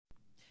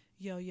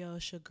Yo,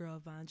 it's your girl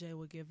Vonjay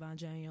will Get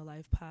Vonjay in Your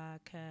Life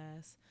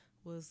podcast.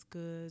 What's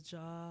good,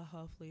 y'all?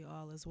 Hopefully,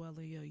 all is well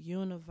in your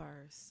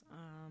universe.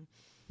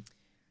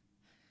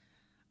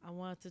 I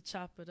wanted to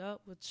chop it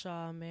up with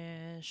y'all,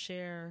 man.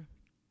 Share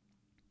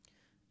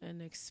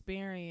an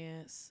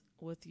experience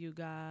with you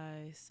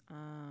guys.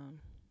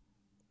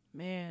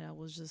 Man, that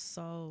was just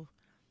so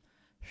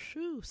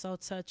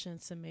touching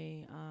to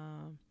me.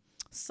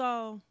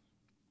 So,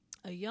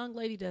 a young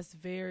lady that's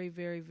very,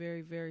 very,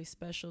 very, very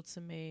special to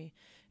me,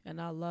 and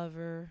I love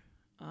her.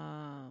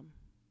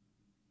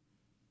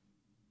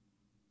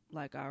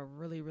 Like I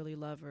really, really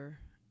love her,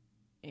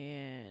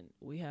 and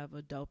we have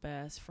a dope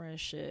ass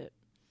friendship,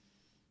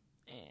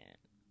 and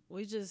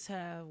we just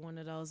have one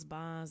of those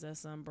bonds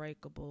that's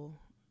unbreakable.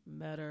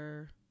 Met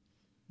her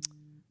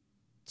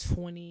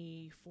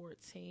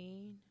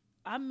 2014.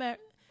 I met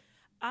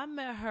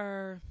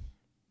her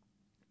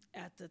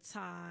at the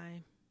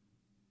time.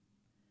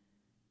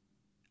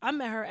 I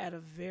met her at a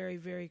very,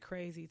 very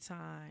crazy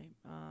time.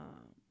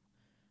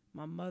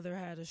 My mother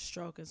had a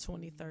stroke in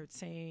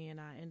 2013, and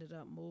I ended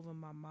up moving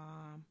my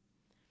mom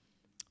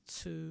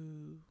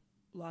to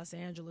Los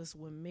Angeles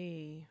with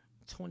me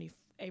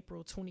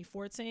April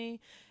 2014.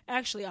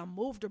 Actually, I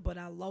moved her, but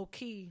I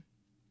low-key,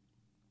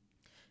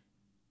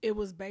 it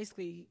was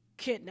basically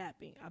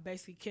kidnapping. I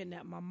basically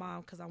kidnapped my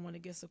mom because I went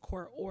against a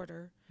court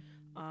order.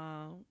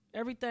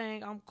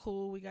 Everything, I'm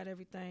cool. We got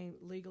everything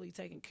legally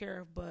taken care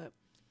of, but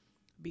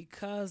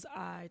because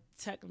I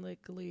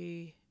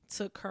technically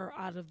took her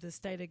out of the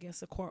state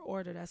against a court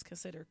order, that's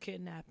considered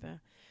kidnapping.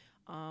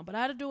 But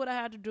I had to do what I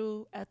had to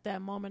do at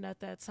that moment, at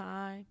that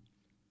time.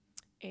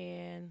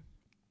 And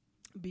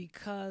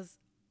because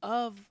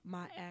of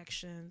my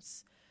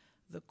actions,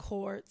 the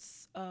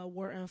courts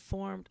were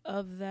informed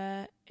of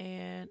that,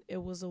 and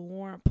it was a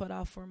warrant put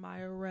out for my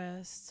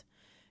arrest.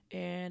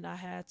 And I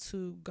had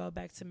to go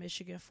back to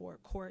Michigan for a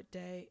court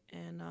date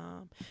and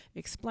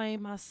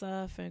explain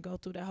myself and go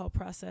through that whole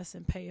process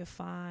and pay a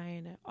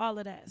fine and all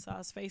of that. So I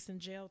was facing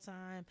jail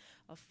time,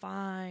 a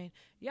fine,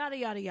 yada,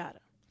 yada,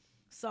 yada.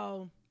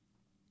 So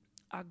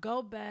I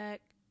go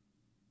back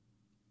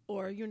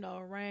or,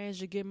 arrange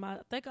to get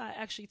I think I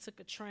actually took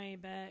a train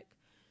back.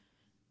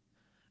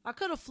 I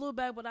could have flew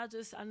back, but I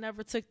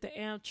never took the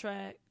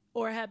Amtrak,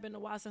 or it had been a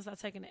while since I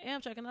taken the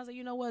Amtrak. And I was like,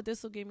 you know what,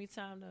 this will give me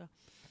time to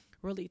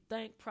really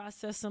think,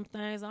 process some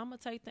things. I'm going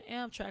to take the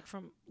Amtrak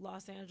from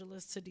Los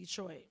Angeles to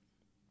Detroit.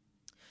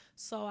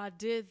 So I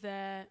did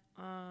that.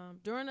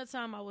 During the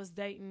time I was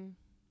dating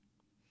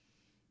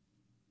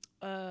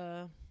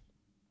a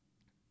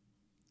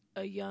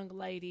young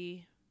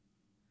lady.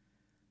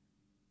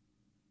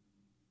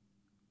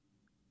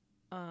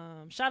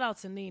 Shout out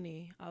to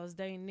Nene. I was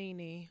dating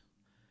Nene.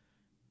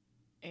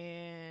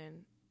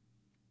 And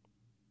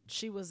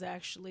she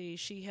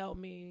helped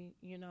me,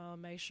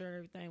 make sure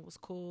everything was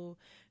cool.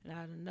 And I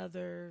had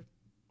another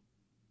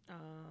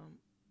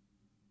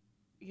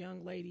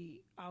young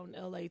lady out in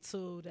LA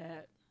too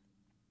that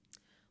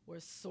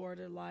was sort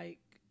of like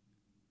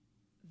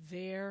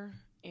there,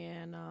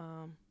 and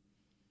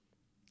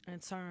in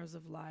terms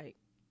of like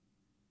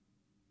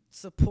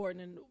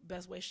supporting in the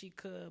best way she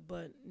could.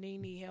 But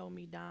Nene held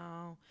me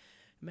down,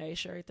 made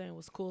sure everything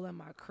was cool at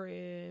my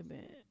crib,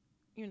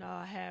 and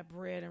I had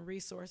bread and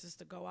resources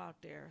to go out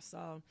there.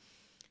 So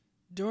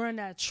during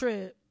that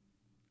trip,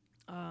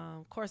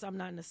 of course, I'm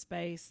not in the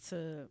space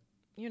to,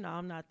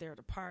 I'm not there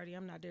to party.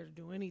 I'm not there to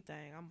do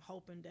anything. I'm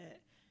hoping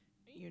that,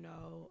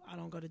 I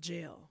don't go to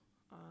jail.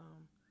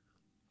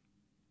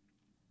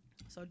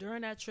 So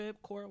during that trip,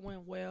 court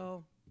went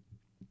well.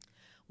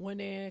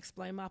 Went in,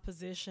 explained my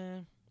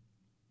position.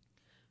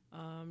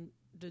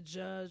 The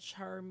judge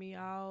heard me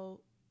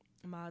out.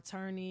 My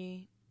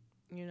attorney,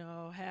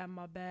 had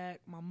my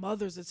back. My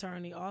mother's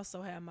attorney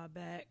also had my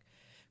back,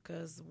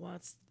 because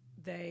once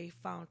they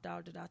found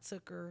out that I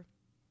took her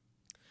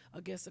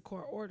against a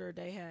court order,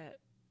 they had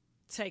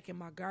taken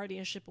my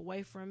guardianship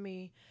away from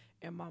me,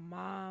 and my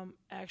mom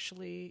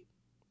actually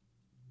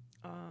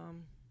I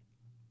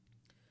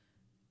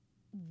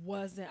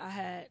wasn't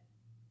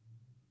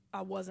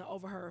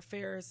over her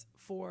affairs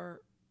for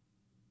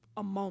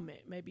a moment,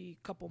 maybe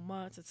a couple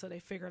months, until they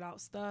figured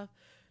out stuff.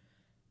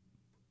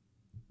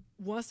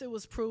 Once it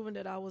was proven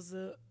that I was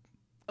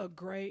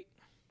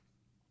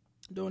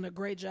doing a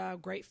great job,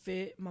 great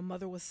fit, my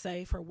mother was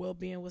safe, her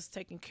well-being was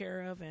taken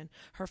care of, and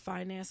her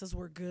finances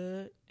were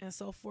good and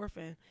so forth,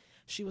 and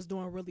she was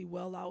doing really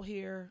well out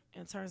here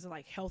in terms of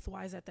like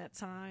health-wise at that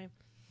time.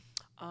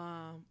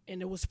 And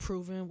it was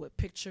proven with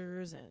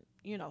pictures and,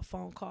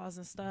 phone calls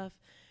and stuff.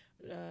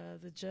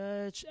 The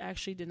judge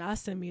actually did not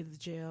send me to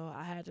jail.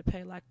 I had to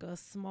pay like a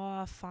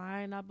small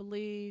fine, I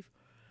believe.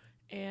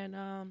 And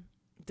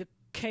the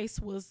case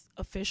was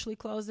officially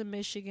closed in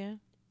Michigan,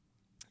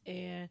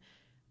 and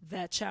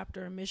that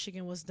chapter in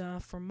Michigan was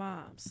done for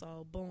mom.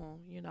 So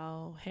boom,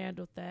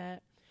 handled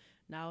that.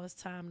 Now it's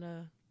time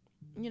to,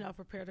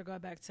 prepare to go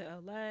back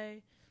to LA.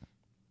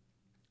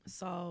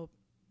 So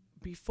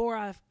before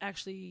I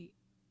actually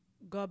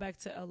go back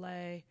to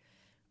LA,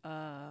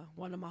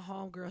 one of my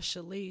homegirls,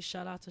 Shalise,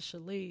 shout out to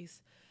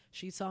Shalise,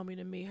 She told me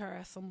to meet her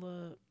at some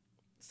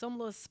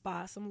little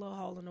spot, some little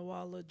hole in the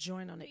wall, little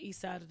joint on the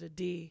east side of the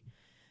D.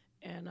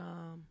 And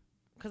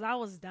cause I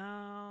was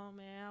down,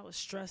 man. I was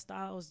stressed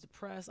out. I was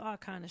depressed, all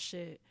kind of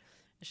shit.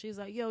 And she's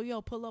like,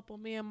 yo, pull up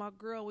on me and my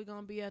girl. We're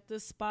gonna be at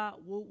this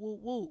spot. Whoop, whoop,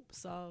 whoop.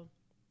 So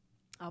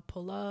I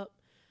pull up.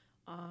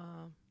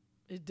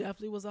 It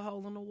definitely was a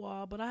hole in the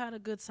wall, but I had a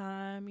good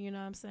time. You know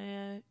what I'm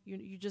saying?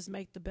 You just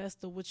make the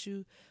best of what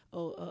you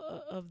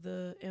of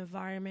the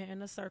environment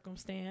and the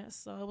circumstance.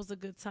 So it was a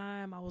good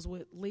time. I was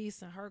with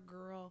Lise and her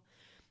girl,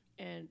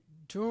 and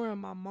during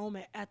my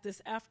moment at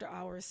this after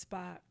hours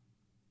spot,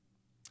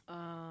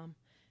 I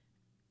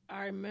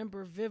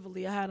remember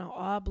vividly. I had on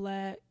all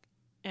black,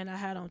 and I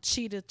had on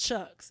cheetah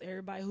Chucks.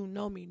 Everybody who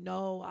know me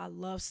know I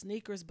love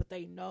sneakers, but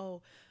they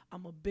know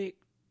I'm a big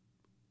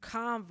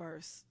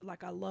Converse.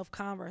 Like, I love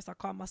Converse. I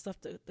call myself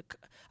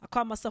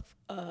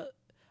a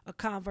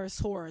Converse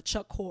whore, a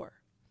Chuck whore,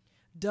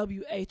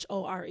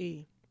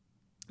 WHORE,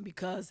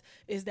 because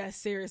it's that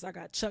serious. I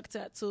got Chuck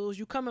tattoos.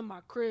 You come in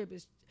my crib,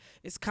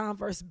 it's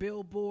Converse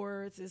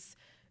billboards, it's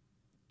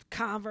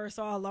Converse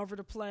all over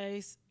the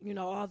place. You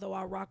know, although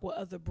I rock with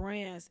other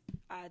brands,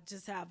 I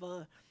just have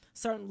a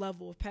certain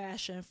level of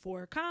passion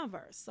for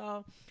Converse.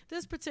 So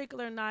this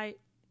particular night,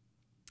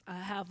 I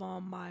have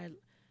on my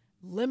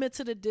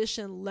limited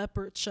edition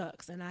leopard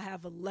Chucks, and I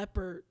have a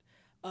leopard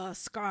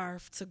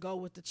scarf to go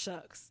with the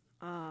Chucks.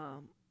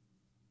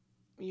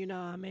 You know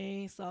what I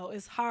mean? So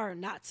it's hard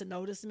not to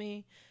notice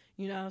me.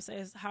 You know what I'm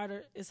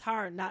saying? It's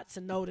hard not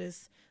to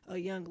notice a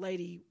young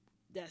lady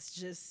that's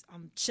just,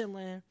 I'm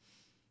chilling.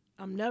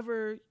 I'm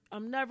never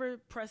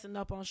pressing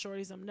up on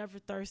shorties. I'm never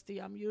thirsty.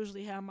 I'm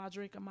usually have my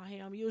drink in my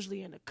hand. I'm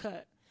usually in the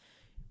cut.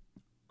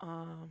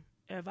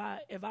 If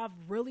I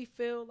really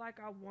feel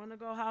like I want to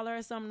go holler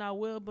at something, I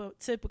will, but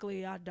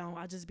typically I don't.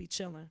 I just be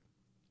chilling.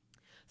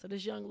 So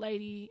this young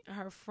lady and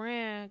her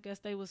friend, guess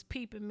they was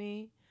peeping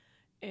me,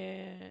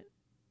 and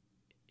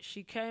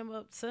she came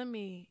up to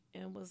me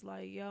and was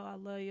like, yo, I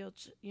love your,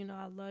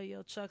 I love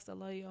your Chucks. I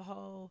love your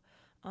whole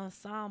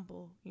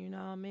ensemble. You know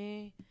what I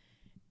mean?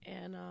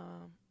 And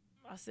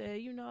I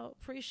said,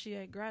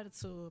 appreciate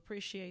gratitude,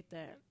 appreciate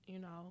that,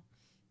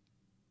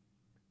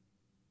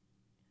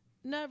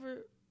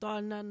 Never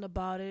thought nothing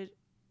about it.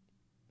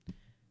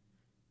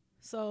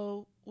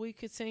 So we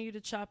continue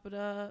to chop it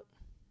up.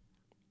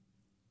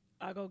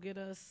 I go get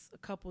us a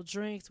couple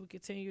drinks. We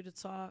continue to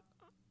talk.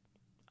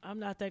 I'm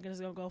not thinking it's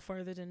going to go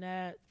further than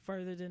that,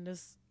 further than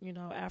this,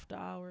 after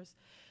hours.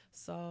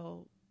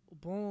 So,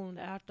 boom,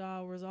 after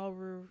hours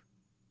over,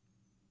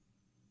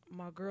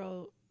 my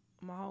homegirl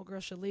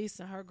Shalise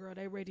and her girl,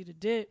 they ready to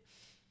dip.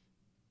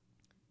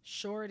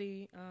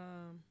 Shorty,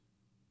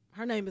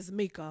 her name is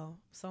Miko.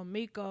 So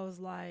Miko's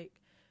like,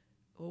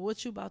 well,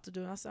 what you about to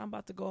do? And I said, I'm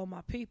about to go with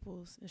my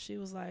peoples. And she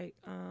was like,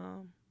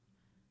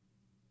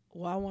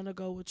 well, I want to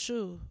go with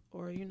you.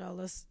 Or,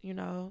 let's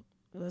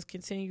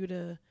continue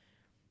to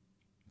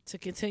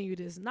continue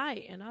this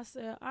night. And I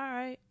said, all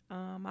right.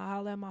 I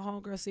holler at my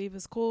homegirl, see if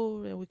it's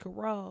cool, and we could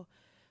roll.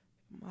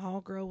 My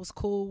homegirl was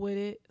cool with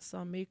it.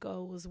 So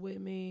Miko was with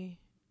me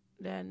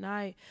that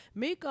night.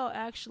 Miko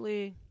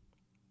actually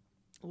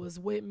was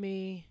with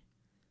me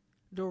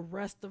the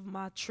rest of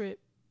my trip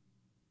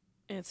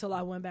until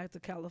I went back to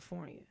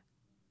California.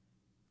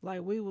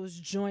 Like, we was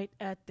joint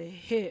at the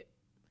hip.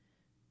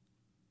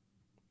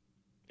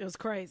 It was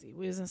crazy.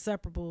 We was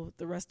inseparable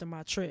the rest of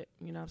my trip.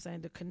 You know what I'm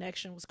saying? The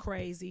connection was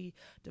crazy.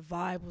 The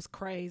vibe was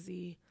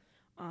crazy.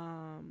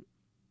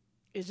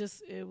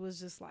 It was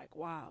just like,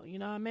 wow. You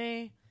know what I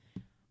mean?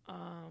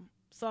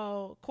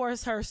 So, of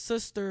course, her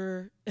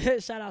sister,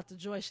 shout out to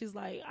Joy, she's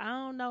like, I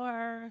don't know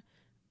her.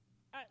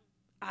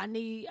 I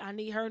need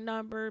her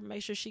number.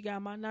 Make sure she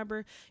got my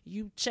number.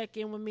 You check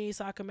in with me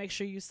so I can make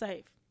sure you're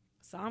safe.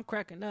 So I'm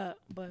cracking up,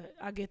 but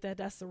I get that.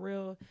 That's a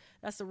real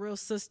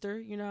sister.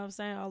 You know what I'm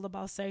saying? All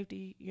about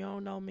safety. You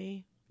don't know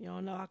me. You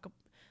don't know I could.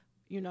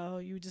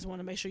 You just want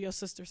to make sure your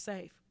sister's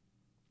safe.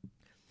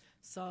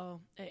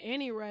 So at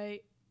any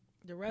rate,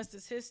 the rest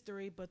is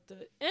history. But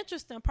the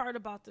interesting part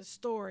about the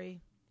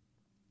story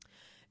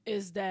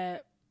is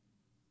that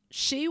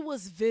she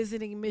was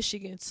visiting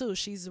Michigan too.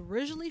 She's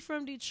originally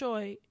from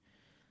Detroit.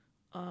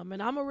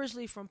 And I'm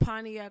originally from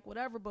Pontiac,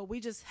 whatever, but we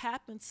just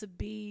happened to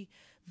be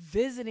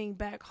visiting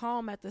back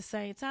home at the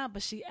same time.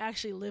 But she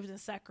actually lived in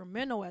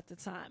Sacramento at the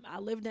time. I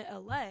lived in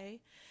LA.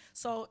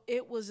 So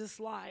it was just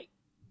like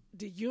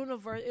the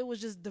universe, it was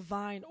just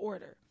divine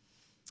order.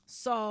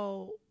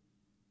 So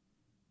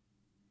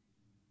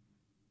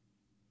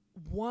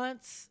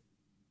once,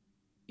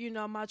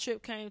 my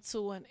trip came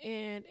to an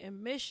end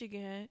in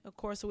Michigan, of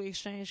course, we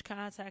exchanged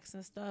contacts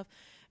and stuff.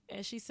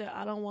 And she said,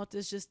 I don't want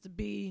this just to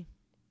be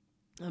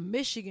a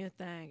Michigan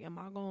thing. Am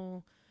I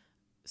going to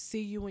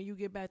see you when you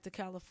get back to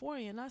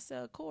California? And I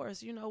said, of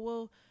course.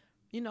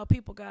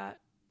 People got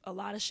a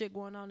lot of shit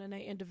going on in their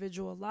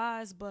individual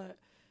lives, but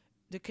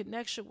the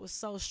connection was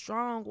so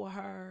strong with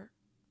her.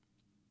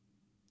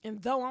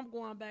 And though I'm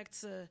going back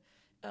to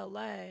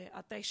LA,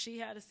 I think she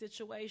had a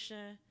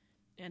situation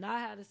and I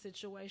had a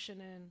situation,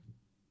 and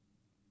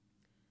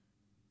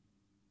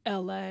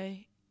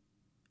LA.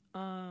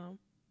 Um,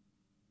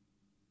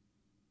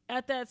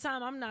 at that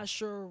time, I'm not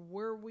sure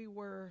where we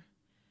were.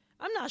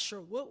 I'm not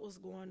sure what was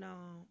going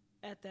on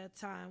at that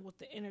time, what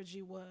the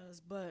energy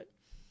was, but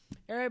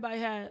everybody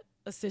had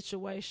a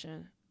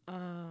situation.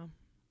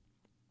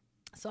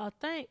 So I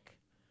think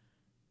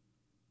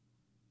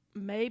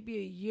maybe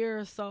a year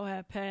or so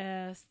had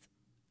passed,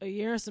 a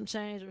year and some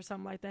change or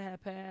something like that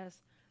had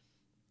passed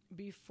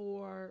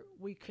before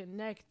we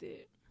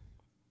connected.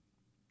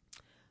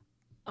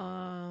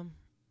 Um,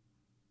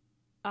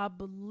 I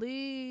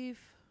believe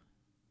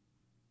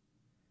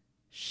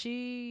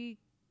she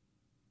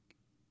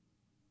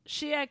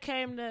she had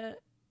came to.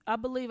 I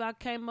believe I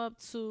came up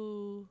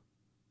to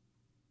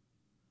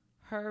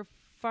her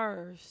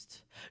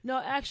first.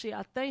 No, actually,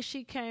 I think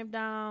she came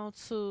down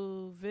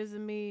to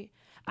visit me.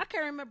 I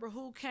can't remember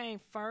who came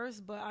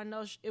first, but I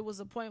know it was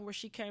a point where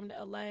she came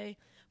to LA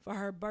for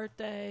her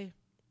birthday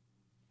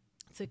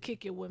to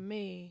kick it with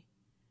me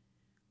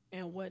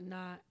and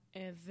whatnot.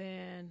 And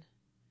then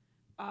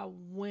I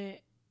went.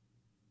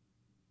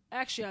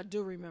 Actually, I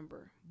do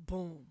remember.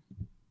 Boom.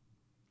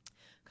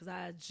 Because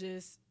I had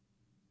just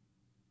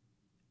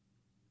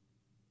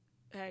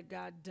had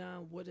got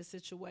done with a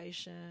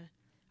situation.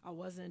 I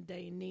wasn't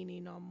dating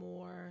Nene no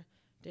more.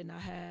 Then I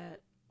had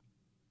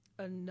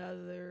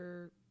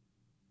another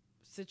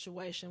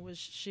situation which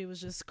she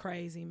was just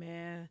crazy,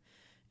 man.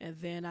 And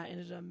then I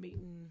ended up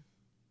meeting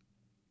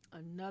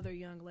another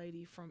young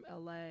lady from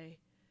LA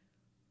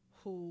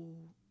who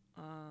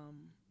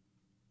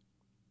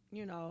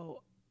you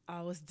know,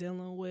 I was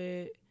dealing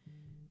with.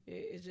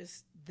 It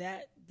just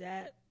that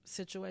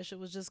situation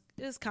was just,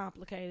 it's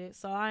complicated.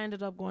 So I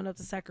ended up going up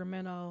to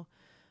Sacramento,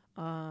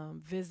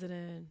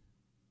 visiting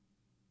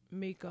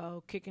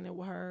Miko, kicking it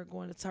with her,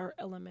 going into her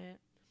element.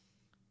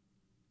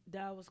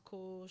 That was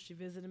cool. She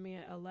visited me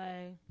in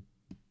LA.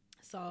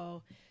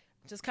 So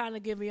just kind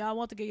of I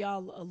want to give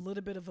y'all a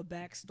little bit of a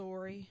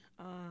backstory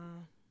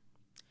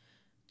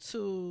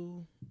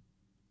to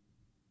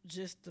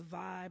just the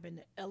vibe and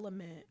the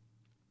element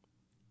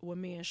with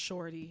me and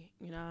Shorty.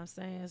 You know what I'm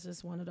saying? It's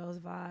just one of those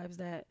vibes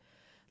that,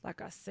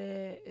 like I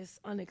said, it's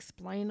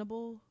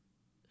unexplainable.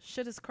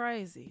 Shit is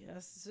crazy.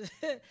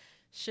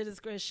 Shit is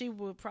crazy. She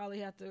would probably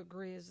have to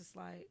agree. It's just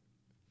like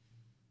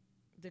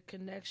the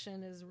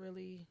connection is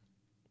really,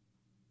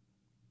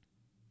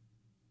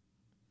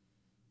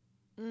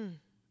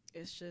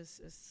 it's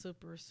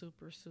super,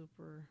 super,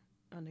 super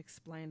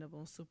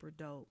unexplainable, super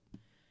dope.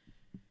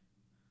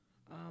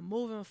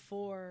 Moving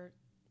forward,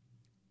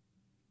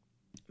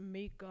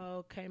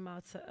 Miko came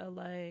out to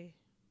LA.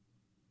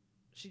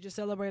 She just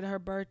celebrated her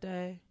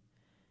birthday.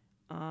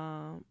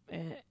 And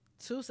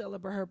to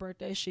celebrate her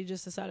birthday, she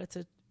just decided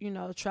to,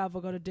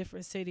 travel, go to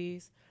different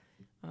cities.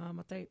 I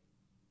think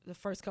the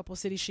first couple of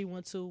cities she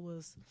went to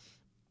was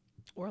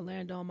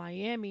Orlando and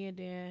Miami. And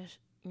then,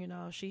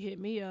 she hit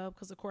me up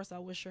because, of course, I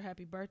wished her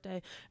happy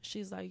birthday.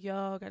 She's like,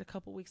 yo, I got a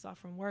couple weeks off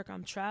from work.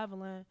 I'm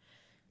traveling.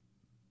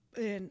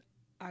 And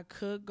I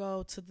could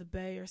go to the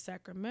Bay or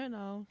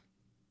Sacramento,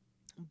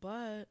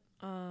 but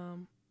I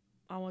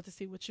want to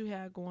see what you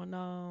had going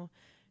on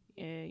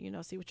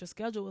and, see what your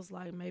schedule was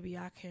like. Maybe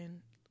I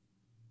can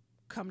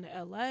come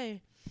to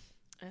LA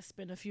and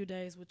spend a few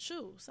days with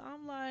you. So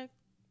I'm like,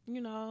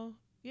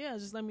 yeah,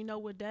 just let me know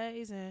what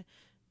days and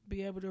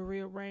be able to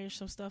rearrange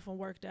some stuff and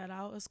work that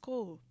out. It's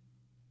cool.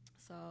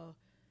 So,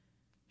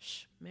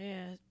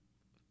 man,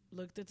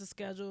 looked at the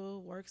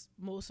schedule,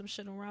 moved some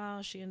shit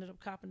around. She ended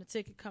up copping the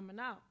ticket coming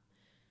out.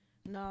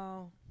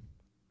 No,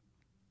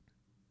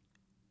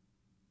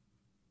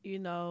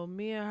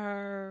 me and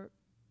her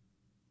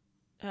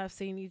have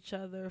seen each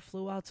other,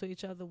 flew out to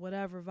each other,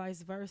 whatever,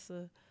 vice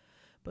versa.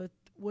 But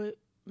what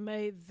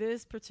made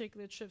this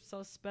particular trip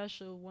so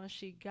special, once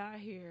she got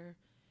here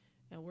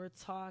and we're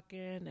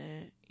talking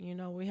and,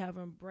 we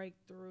having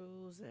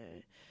breakthroughs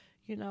and,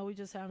 we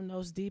just having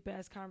those deep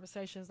ass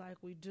conversations like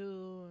we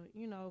do,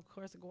 of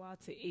course, go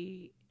out to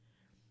eat,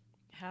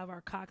 have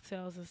our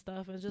cocktails and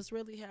stuff, and just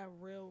really have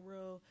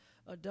real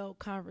adult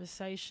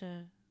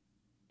conversation.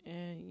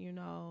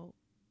 And,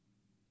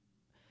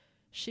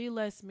 she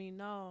lets me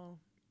know,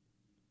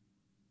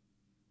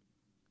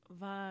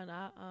 Vine,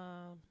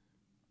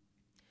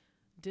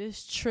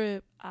 this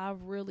trip,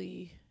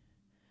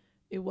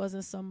 it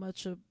wasn't so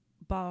much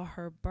about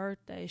her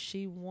birthday.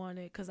 She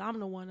wanted, because I'm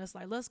the one that's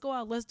like, let's go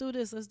out, let's do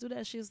this, let's do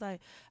that. She was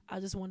like, I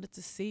just wanted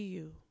to see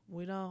you.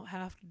 We don't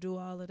have to do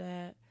all of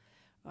that.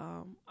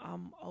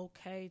 I'm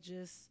okay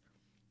just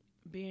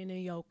being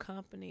in your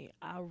company.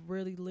 I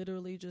really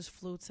literally just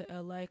flew to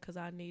LA because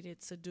I needed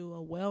to do a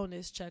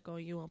wellness check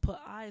on you and put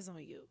eyes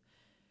on you.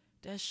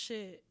 That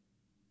shit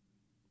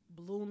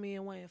blew me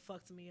away and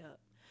fucked me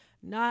up.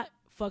 Not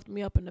fucked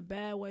me up in a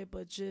bad way,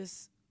 but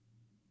just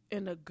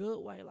in a good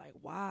way. Like,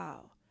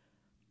 wow.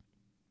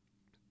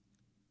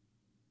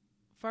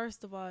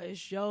 First of all,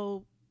 it's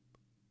your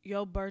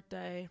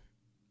birthday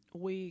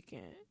week,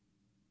 and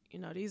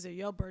these are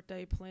your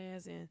birthday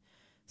plans and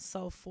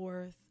so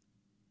forth.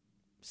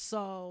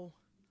 So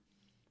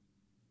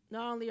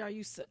not only are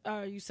you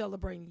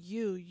celebrating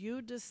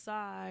you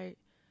decide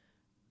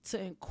to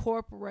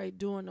incorporate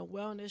doing a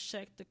wellness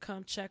check to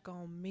come check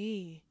on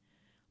me.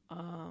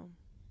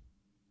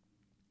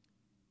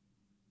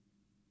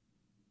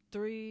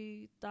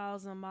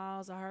 3,000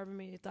 miles or however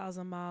many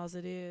thousand miles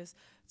it is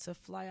to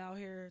fly out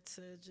here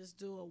to just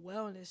do a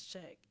wellness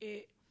check.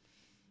 It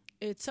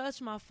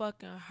touched my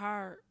fucking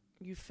heart.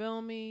 You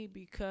feel me?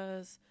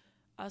 Because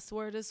I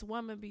swear this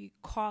woman be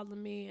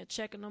calling me and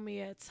checking on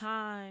me at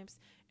times,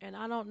 and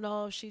I don't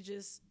know if she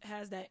just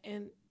has that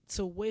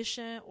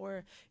intuition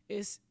or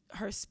it's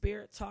her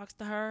spirit talks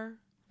to her,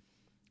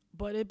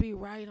 but it be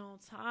right on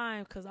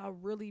time because I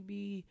really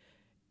be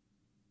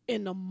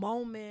in the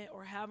moment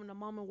or having a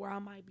moment where I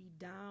might be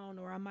down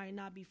or I might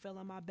not be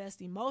feeling my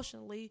best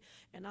emotionally,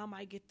 and I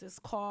might get this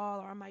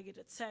call or I might get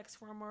a text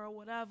from her or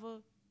whatever.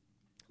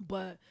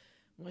 But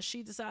when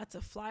she decided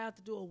to fly out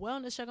to do a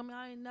wellness check, I mean,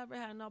 I ain't never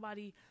had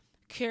nobody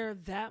care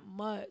that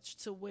much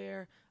to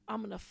where I'm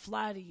going to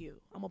fly to you.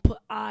 I'm going to put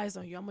eyes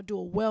on you. I'm going to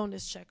do a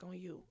wellness check on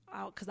you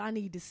because I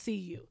need to see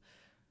you.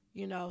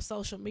 You know,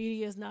 social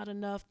media is not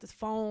enough. The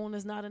phone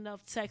is not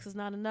enough. Text is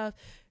not enough.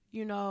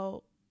 You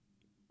know,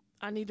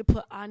 I need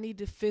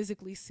to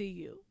physically see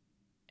you.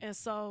 And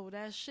so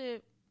that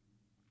shit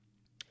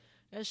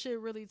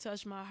really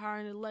touched my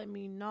heart, and it let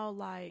me know,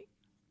 like,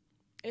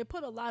 it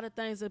put a lot of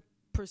things in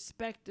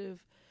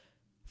perspective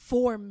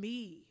for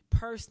me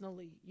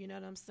personally. You know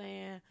what I'm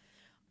saying?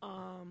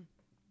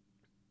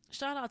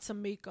 Shout out to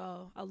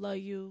Miko. I love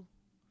you.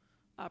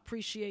 I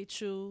appreciate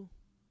you.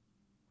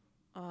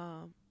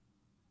 I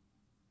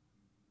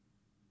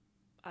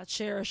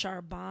cherish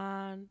our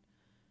bond,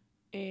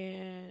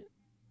 and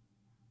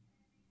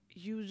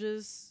you're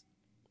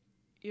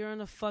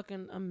a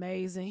fucking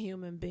amazing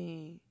human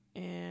being,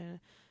 and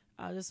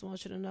I just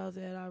want you to know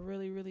that I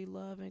really, really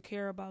love and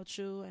care about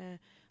you, and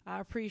I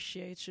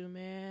appreciate you,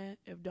 man.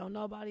 If don't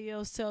nobody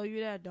else tell you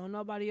that, don't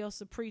nobody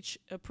else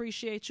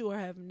appreciate you or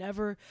have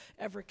never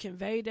ever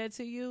conveyed that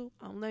to you,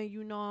 I'm letting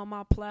you know on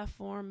my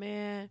platform,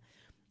 man.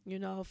 You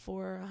know,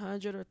 for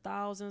 100 or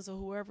thousands or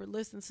whoever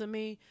listens to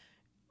me,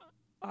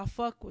 I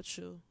fuck with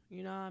you.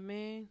 You know what I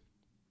mean?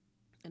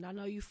 And I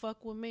know you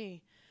fuck with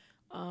me.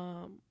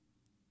 I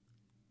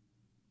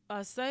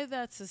say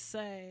that to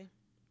say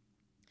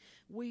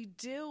we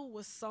deal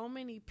with so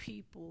many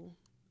people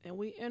and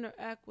we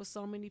interact with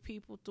so many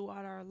people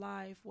throughout our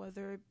life,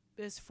 whether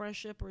it's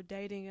friendship or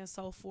dating and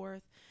so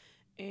forth,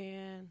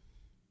 and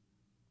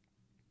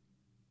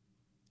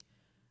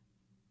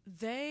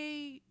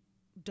they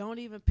don't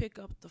even pick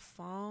up the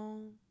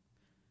phone.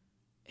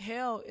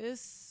 Hell,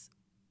 it's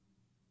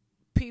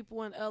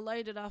people in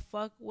LA that I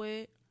fuck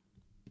with.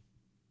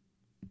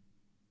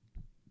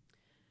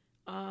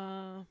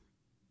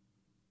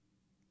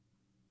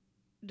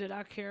 That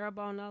I care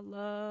about and I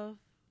love.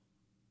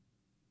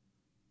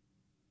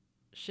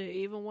 Shit,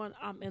 even one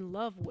I'm in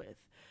love with.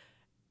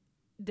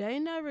 They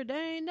ain't never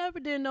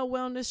did no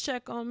wellness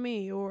check on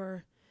me,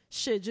 or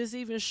shit, just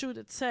even shoot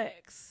a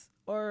text.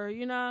 Or,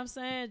 you know what I'm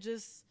saying?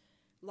 Just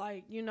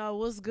like, you know,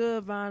 what's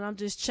good, Vine? I'm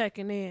just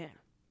checking in.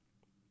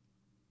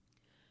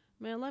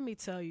 Man, let me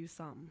tell you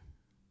something.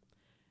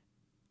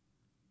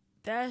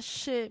 That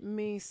shit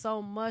means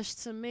so much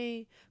to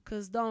me,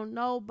 because don't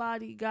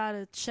nobody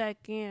gotta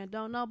check in.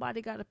 Don't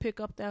nobody gotta pick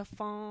up that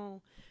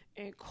phone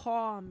and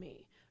call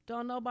me.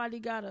 Don't nobody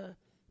gotta.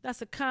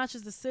 That's a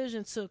conscious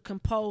decision to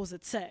compose a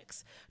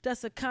text.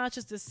 That's a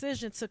conscious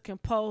decision to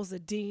compose a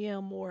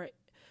DM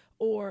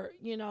or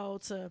you know,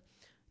 to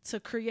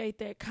create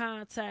that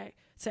contact,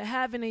 to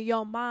have it in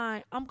your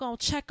mind. I'm gonna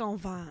check on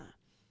Vine.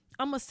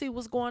 I'm gonna see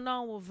what's going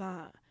on with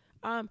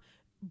Vine.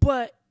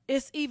 But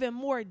it's even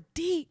more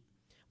deep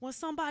when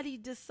somebody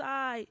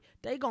decide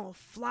they gonna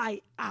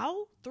fly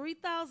out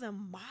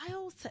 3,000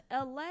 miles to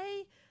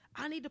LA.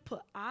 I need to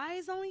put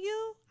eyes on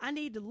you. I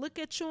need to look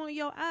at you in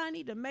your eye. I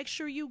need to make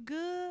sure you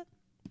good.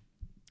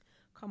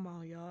 Come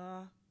on,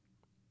 y'all.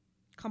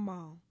 Come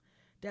on.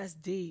 That's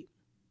deep.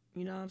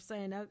 You know what I'm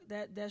saying?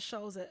 That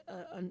shows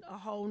a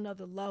whole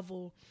nother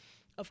level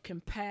of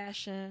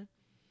compassion,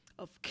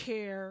 of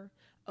care,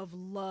 of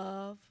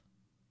love.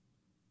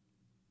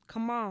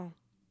 Come on.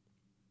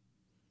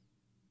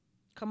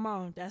 Come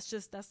on.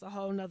 That's a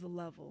whole nother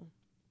level.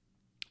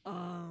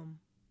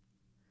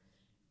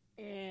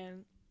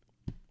 And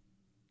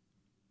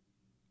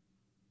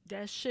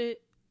that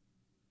shit,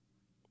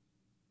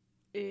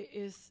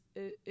 it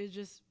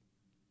just,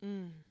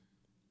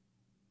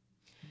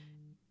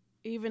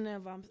 even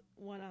if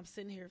when I'm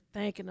sitting here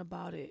thinking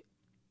about it,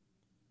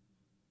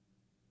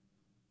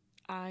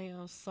 I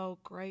am so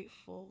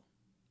grateful.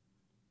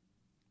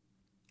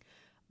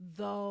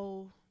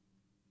 Though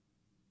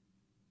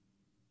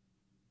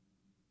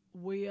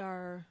we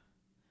are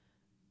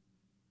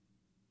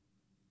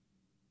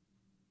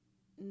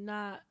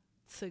not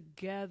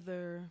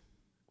together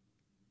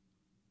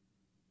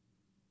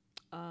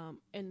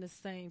in the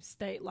same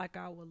state like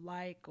I would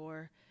like,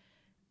 or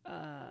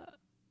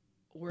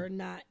we're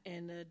not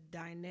in a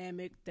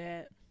dynamic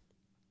that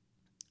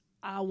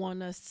I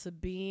want us to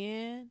be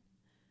in,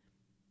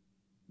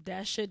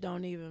 that shit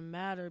don't even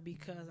matter,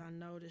 because I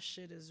know this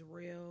shit is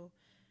real.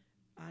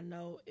 I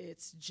know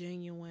it's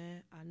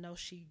genuine. I know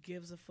she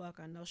gives a fuck.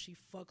 I know she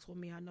fucks with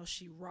me. I know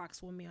she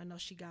rocks with me. I know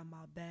she got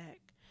my back.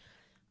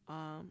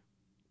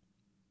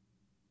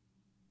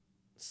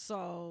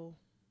 So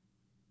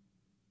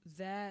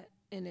that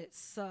in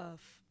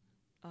itself,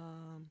 I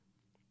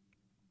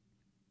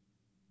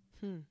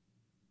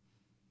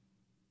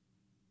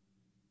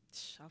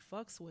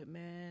fucks with,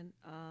 man.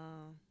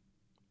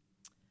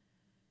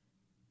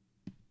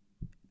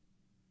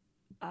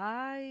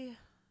 I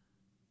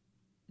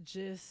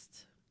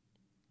just,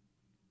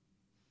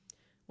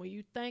 when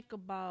you think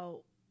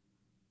about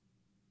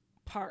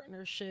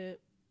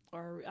partnership,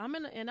 or I'm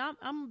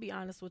gonna be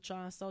honest with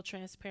y'all, I'm so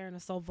transparent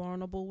and so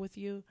vulnerable with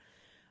you.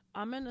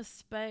 I'm in a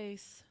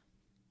space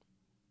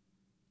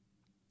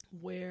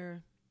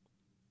where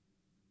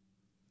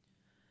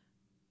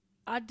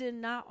I did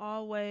not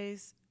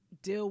always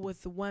deal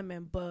with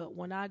women, but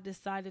when I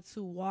decided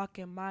to walk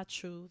in my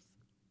truth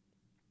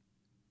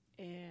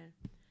and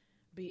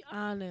be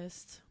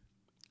honest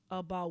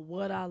about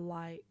what I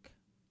like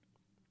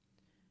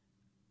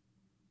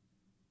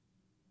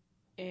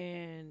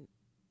and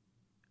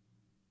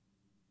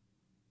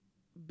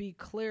be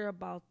clear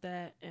about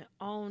that and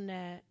own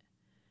that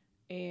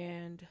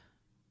and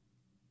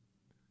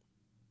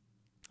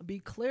be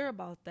clear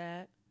about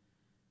that,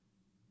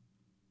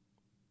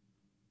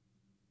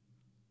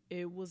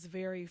 it was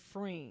very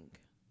freeing,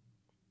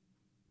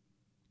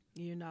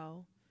 you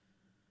know.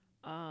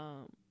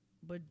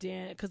 But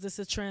then, because it's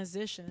a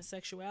transition,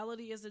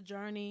 sexuality is a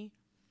journey,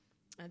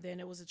 and then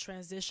it was a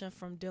transition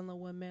from dealing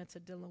with men to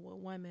dealing with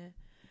women,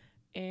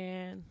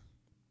 and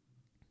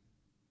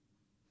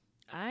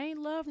I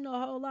ain't loved no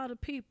whole lot of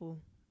people,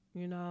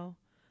 you know.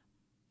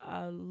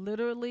 I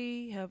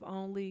literally have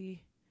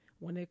only,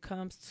 when it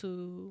comes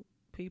to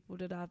people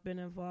that I've been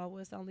involved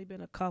with, it's only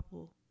been a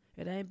couple.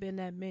 It ain't been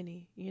that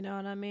many, you know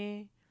what I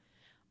mean?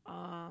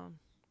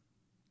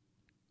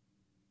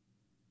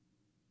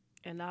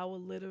 And I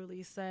would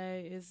literally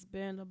say it's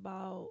been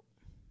about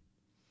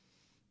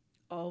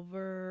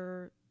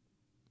over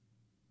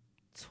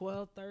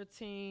 12,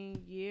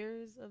 13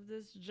 years of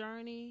this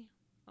journey.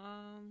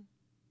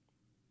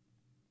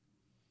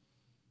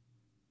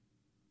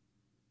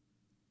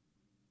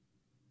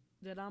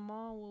 That I'm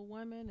on with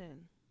women,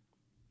 and,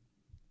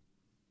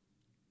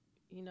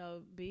 you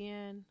know,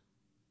 being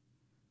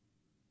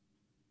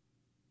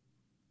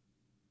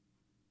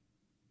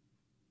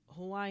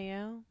who I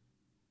am.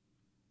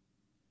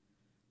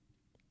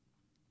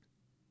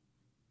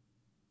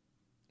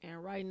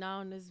 And right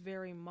now, in this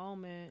very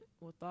moment,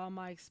 with all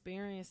my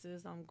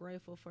experiences, I'm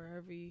grateful for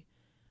every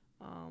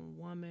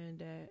woman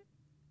that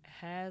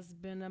has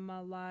been in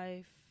my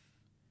life.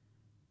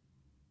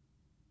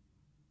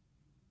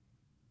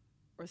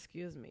 Or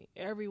excuse me,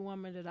 every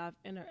woman that I've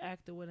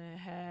interacted with and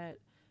had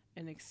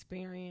an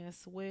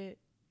experience with.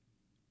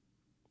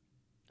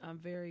 I'm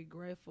very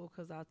grateful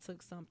because I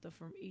took something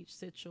from each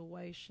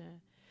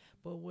situation.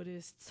 But what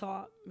it's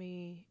taught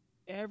me,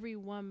 every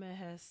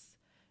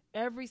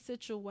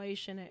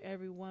situation and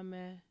every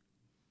woman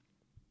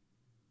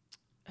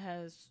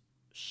has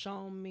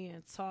shown me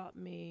and taught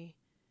me,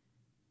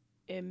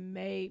 it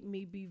made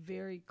me be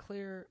very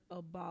clear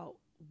about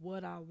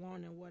what I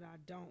want and what I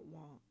don't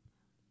want.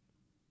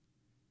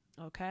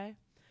 Okay?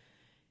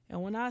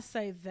 And when I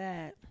say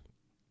that,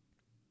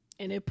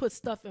 and it puts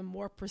stuff in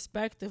more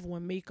perspective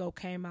when Miko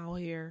came out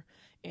here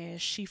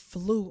and she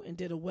flew and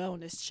did a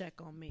wellness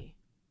check on me.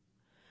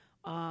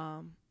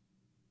 Cause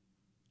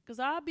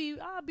I'll be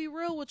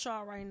real with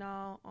y'all right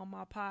now on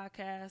my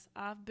podcast.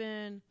 I've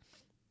been,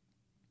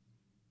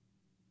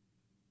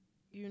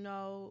 you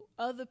know,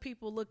 other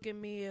people look at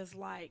me as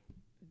like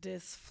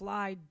this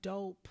fly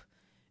dope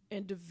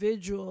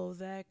individual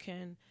that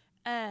can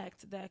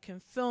act, that can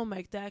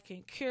filmmaker, that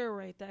can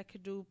curate, that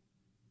can do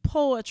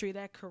poetry,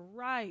 that could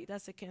write,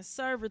 that's a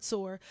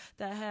conservator,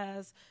 that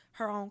has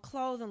her own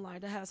clothing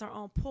line, that has her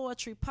own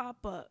poetry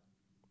pop-up.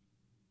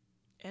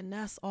 And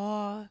that's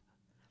all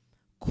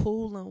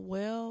cool and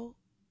well.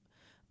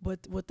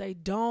 But what they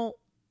don't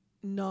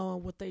know,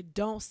 what they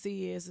don't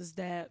see is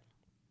that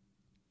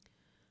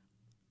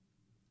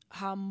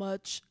how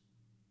much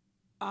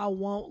I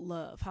want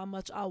love, how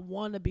much I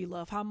want to be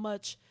loved, how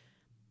much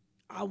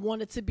I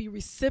want it to be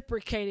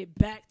reciprocated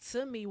back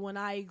to me when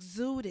I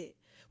exude it.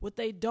 What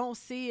they don't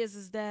see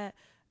is that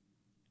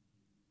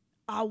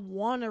I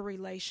want a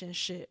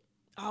relationship.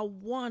 I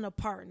want a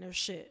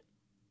partnership.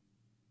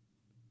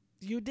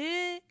 You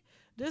dig?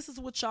 This is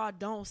what y'all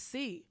don't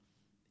see.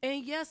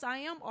 And yes, I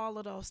am all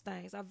of those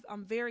things.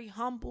 I'm very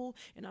humble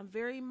and I'm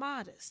very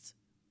modest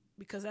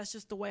because that's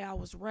just the way I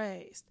was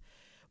raised.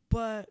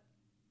 But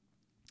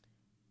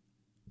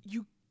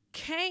you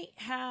can't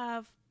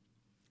have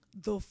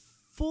the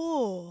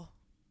full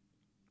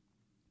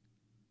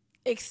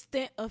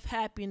extent of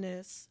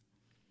happiness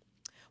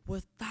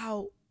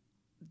without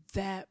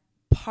that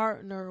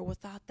partner,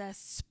 without that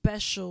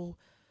special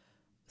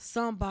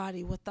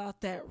somebody,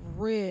 without that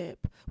rib,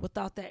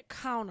 without that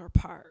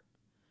counterpart.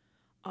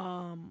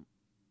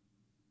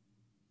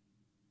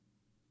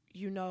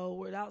 You know,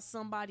 without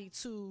somebody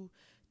to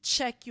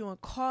check you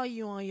and call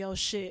you on your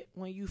shit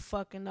when you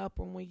fucking up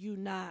or when you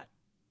not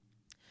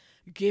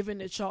giving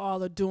it your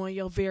all or doing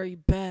your very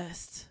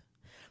best.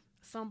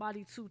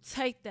 Somebody to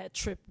take that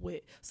trip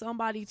with.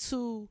 Somebody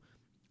to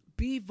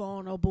be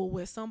vulnerable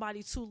with.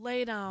 Somebody to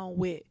lay down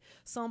with.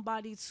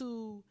 Somebody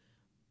to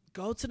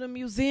go to the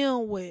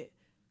museum with.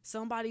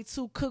 Somebody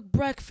to cook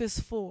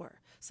breakfast for.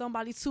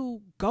 Somebody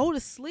to go to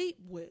sleep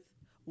with.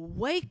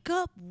 Wake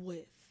up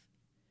with.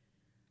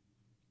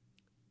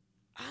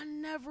 I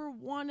never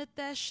wanted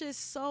that shit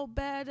so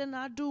bad than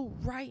I do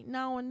right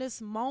now in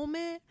this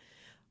moment.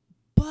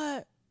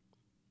 But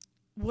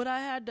what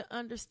I had to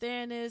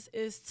understand is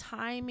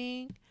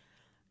timing.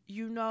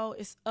 You know,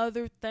 it's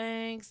other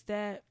things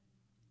that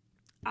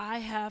I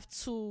have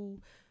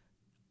to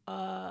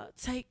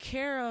take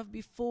care of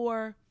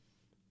before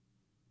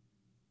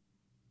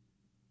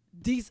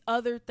these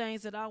other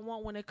things that I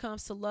want when it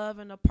comes to love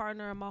and a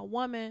partner and my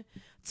woman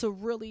to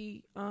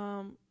really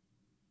come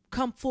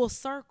full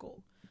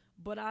circle.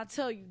 But I'll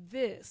tell you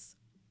this,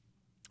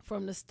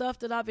 from the stuff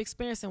that I've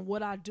experienced and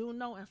what I do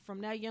know, and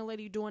from that young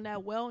lady doing that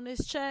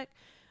wellness check,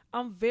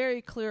 I'm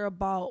very clear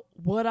about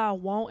what I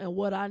want and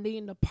what I need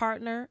in a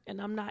partner,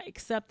 and I'm not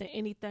accepting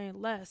anything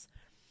less.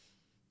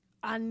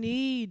 I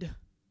need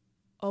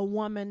a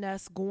woman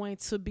that's going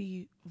to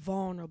be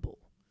vulnerable,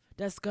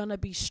 that's going to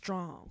be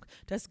strong,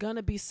 that's going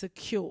to be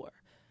secure,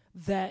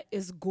 that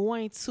is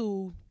going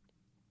to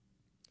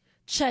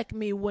check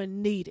me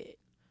when needed,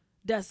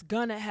 that's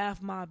going to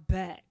have my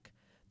back,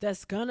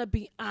 that's going to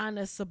be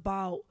honest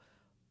about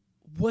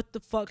what the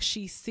fuck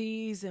she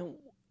sees and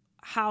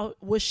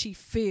what she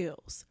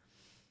feels.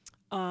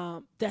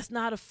 That's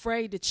not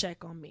afraid to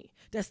check on me.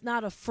 That's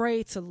not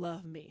afraid to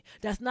love me.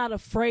 That's not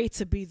afraid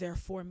to be there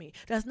for me.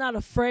 That's not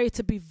afraid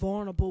to be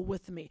vulnerable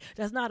with me.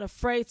 That's not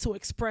afraid to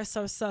express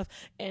herself.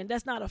 And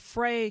that's not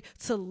afraid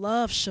to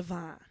love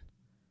Siobhan.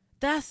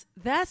 That's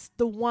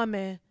the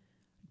woman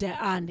that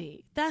I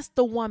need. That's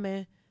the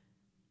woman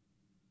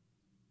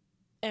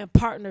and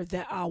partner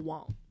that I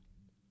want.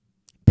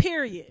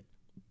 Period.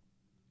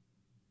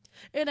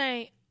 It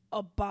ain't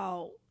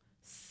about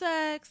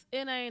sex.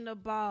 It ain't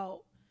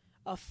about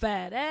a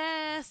fat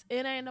ass.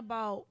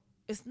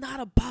 It's not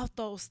about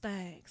those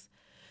things.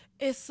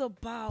 It's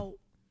about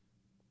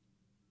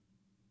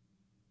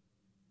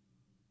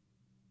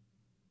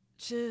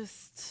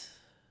just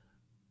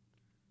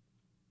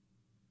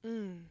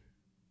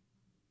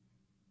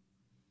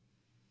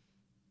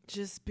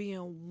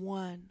being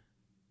one,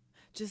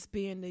 just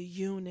being the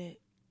unit,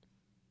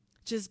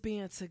 just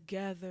being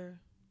together,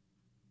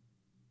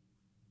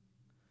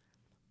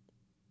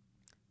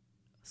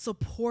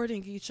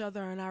 supporting each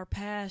other in our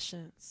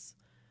passions.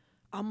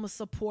 I'm going to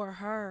support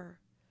her.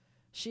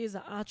 She's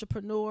an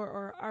entrepreneur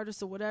or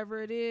artist or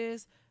whatever it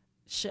is.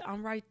 Shit,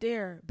 I'm right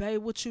there.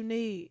 Babe, what you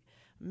need?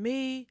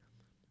 Me,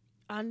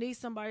 I need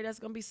somebody that's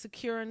going to be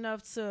secure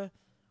enough to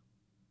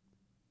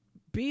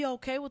be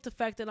okay with the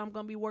fact that I'm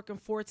going to be working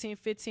 14,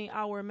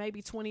 15-hour,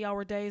 maybe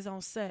 20-hour days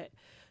on set.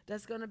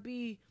 That's going to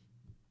be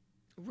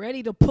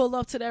ready to pull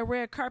up to that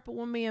red carpet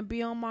with me and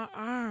be on my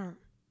arm.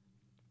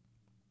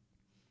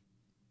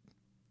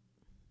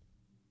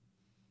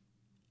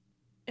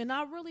 And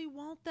I really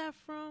want that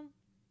from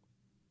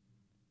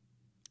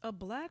a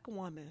black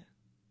woman.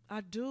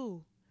 I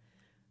do.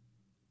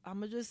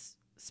 I'm just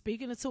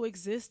speaking into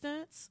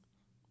existence.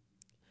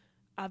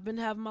 I've been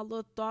having my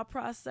little thought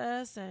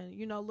process and,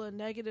 little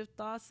negative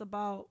thoughts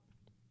about,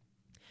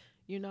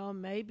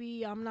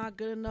 maybe I'm not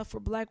good enough for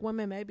black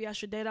women. Maybe I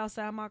should date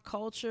outside my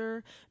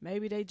culture.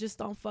 Maybe they just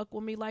don't fuck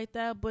with me like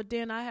that. But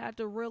then I had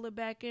to reel it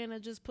back in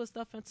and just put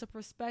stuff into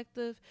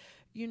perspective.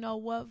 You know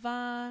what,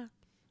 Vine?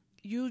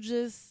 You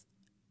just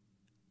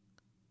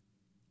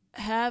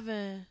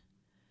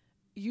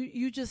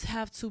you just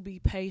have to be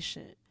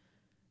patient.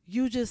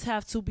 You just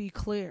have to be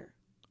clear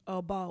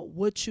about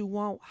what you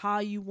want, how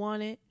you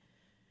want it,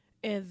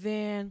 and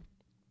then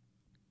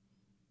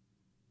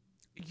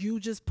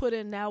you just put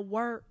in that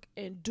work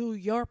and do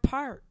your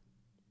part.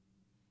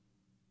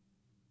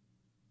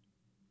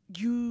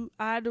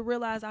 I had to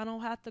realize I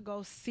don't have to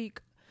go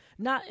seek,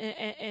 not,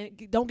 and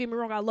don't get me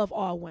wrong, I love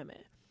all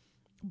women,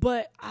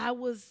 but I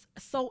was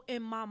so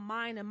in my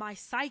mind and my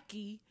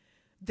psyche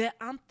that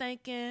I'm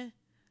thinking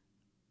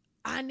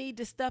I need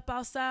to step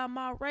outside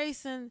my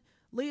race and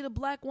leave a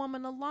black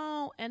woman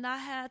alone. And I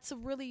had to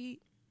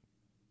really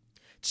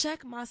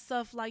check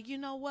myself like, you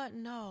know what?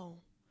 No,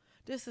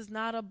 this is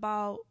not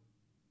about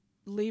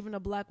leaving a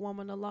black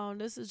woman alone.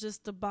 This is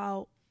just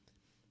about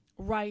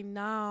right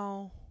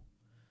now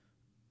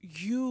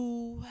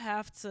you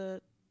have to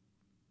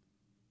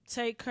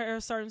take care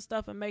of certain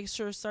stuff and make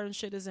sure certain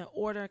shit is in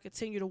order and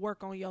continue to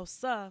work on your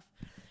stuff.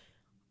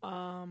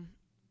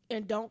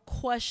 And don't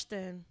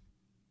question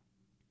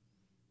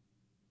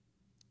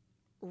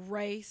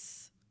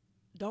race.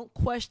 Don't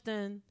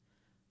question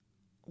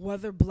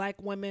whether black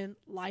women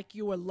like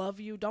you or love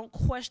you. Don't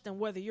question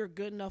whether you're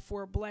good enough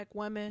for a black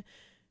woman.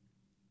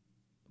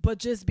 But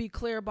just be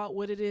clear about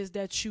what it is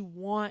that you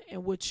want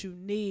and what you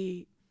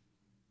need.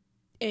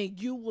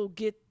 And you will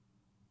get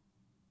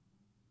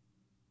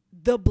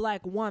the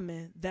black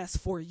woman that's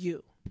for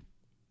you.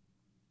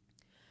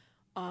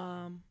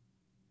 And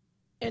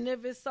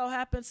if it so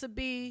happens to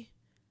be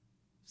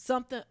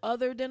something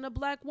other than a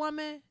black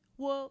woman,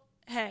 well,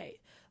 hey,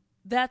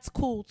 that's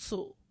cool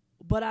too.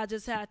 But I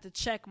just had to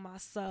check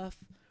myself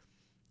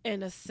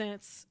in a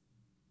sense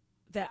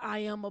that I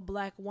am a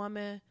black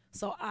woman,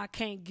 so I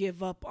can't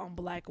give up on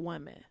black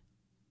women.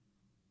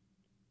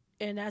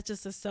 And that's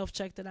just a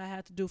self-check that I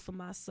had to do for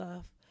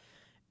myself.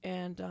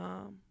 And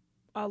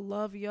I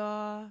love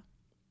y'all.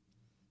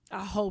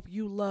 I hope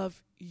you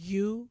love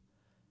you,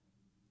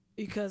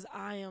 because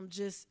I am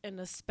just in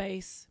a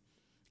space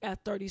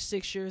at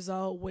 36 years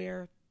old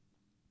where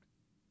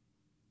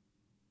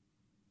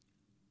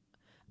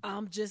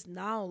I'm just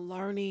now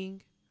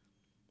learning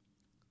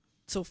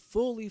to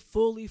fully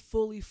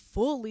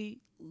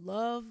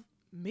love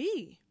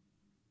me.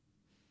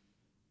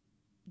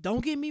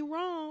 Don't get me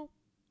wrong.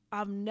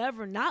 I've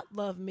never not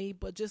loved me,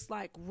 but just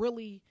like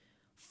really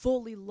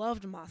fully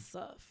loved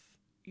myself.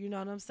 You know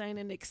what I'm saying?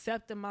 And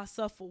accepting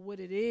myself for what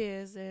it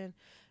is. And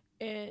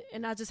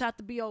I just have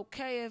to be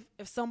okay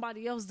if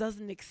somebody else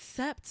doesn't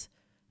accept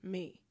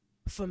me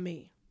for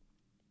me.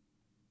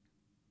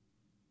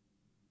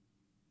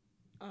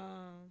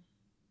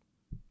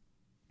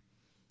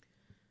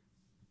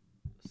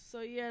 So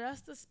yeah,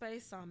 that's the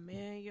space I'm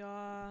in,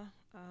 y'all.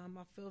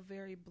 I feel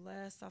very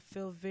blessed. I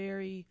feel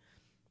very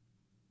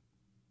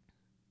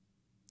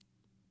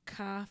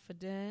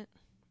confident.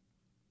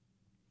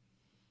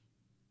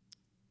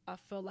 I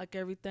feel like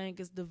everything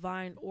is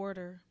divine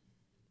order.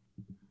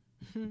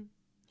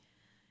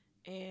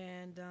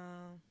 And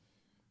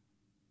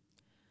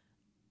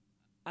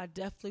I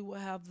definitely will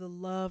have the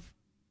love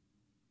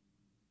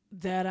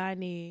that I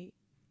need.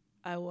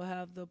 I will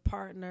have the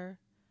partner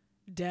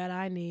that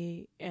I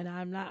need. And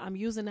I'm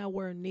using that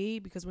word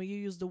need because when you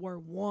use the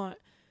word want,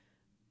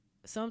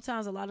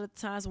 sometimes a lot of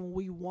times when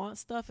we want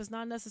stuff, it's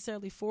not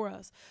necessarily for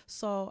us.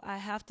 So I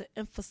have to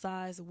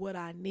emphasize what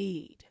I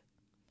need.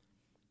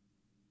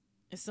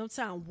 And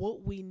sometimes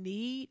what we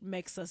need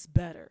makes us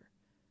better.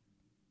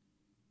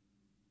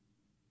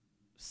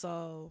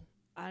 So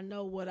I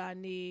know what I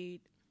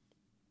need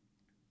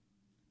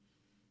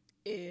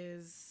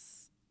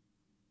is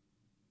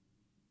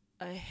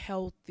a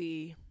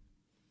healthy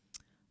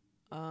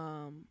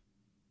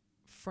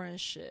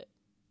friendship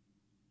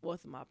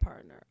with my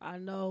partner. I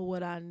know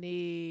what I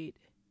need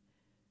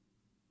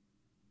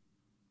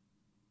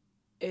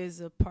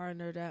is a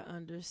partner that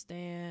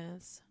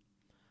understands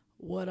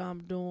what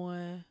I'm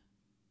doing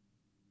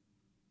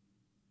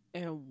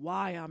and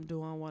why I'm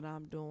doing what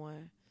I'm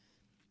doing,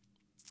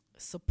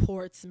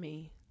 supports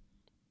me,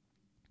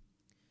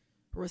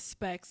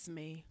 respects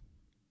me,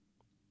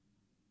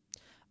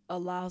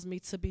 allows me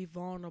to be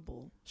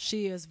vulnerable.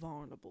 She is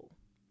vulnerable.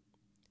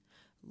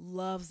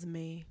 Loves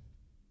me.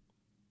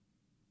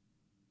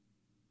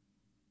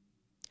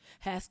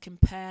 Has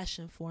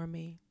compassion for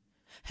me.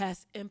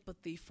 Has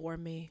empathy for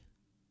me.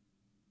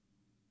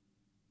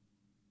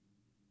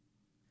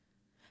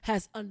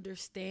 Has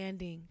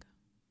understanding.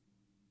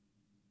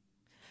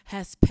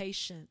 Has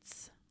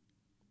patience.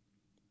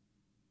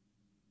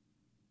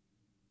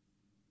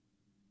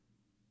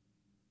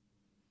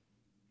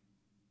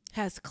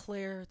 Has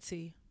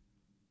clarity.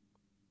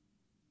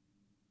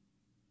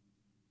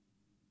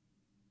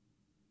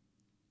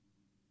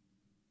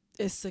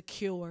 Is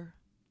secure.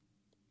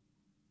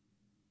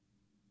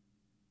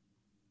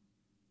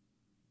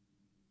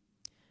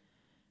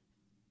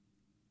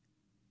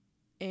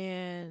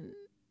 And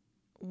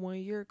when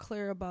you're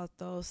clear about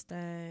those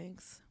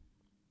things,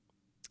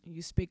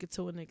 you speak it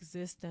to an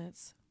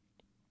existence,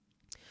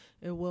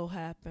 it will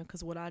happen.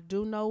 Because what I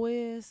do know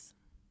is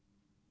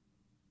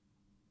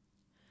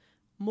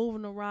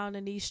moving around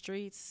in these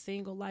streets,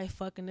 single life,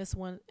 fucking this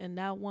one and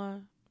that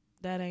one,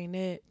 that ain't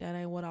it. That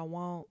ain't what I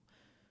want.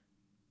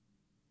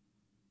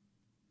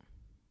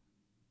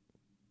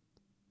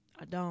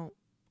 I don't.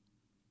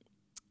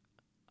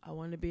 I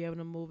want to be able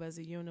to move as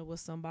a unit with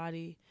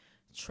somebody,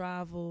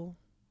 travel,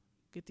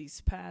 get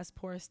these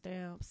passport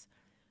stamps,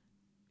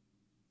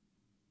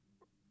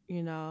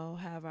 you know,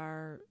 have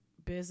our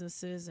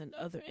businesses and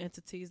other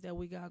entities that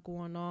we got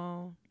going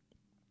on.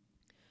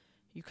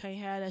 You can't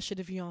have that shit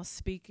if you don't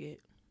speak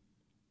it.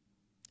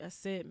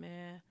 That's it,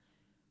 man.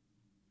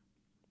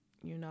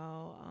 You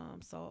know,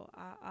 so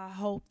I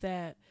hope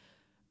that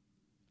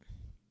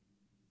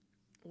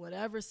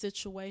whatever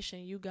situation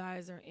you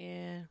guys are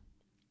in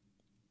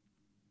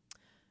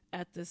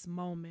at this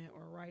moment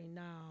or right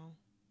now,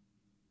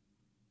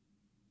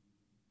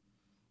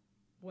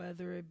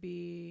 whether it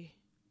be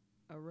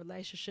a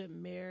relationship,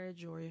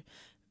 marriage, or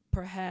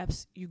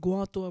perhaps you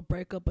going through a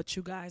breakup but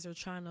you guys are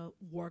trying to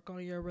work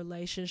on your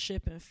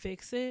relationship and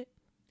fix it,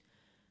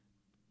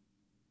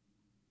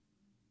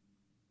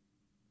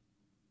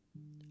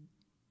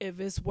 if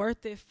it's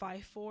worth it,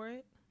 fight for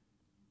it.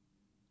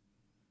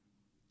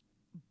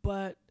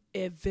 But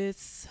if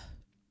it's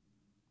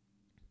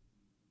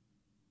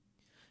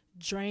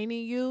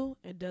draining you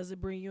and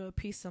doesn't bring you a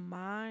peace of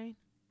mind,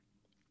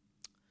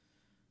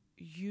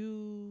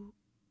 you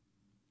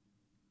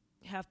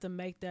have to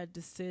make that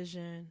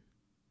decision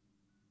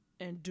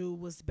and do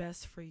what's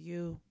best for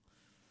you.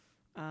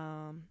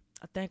 I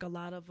think a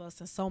lot of us,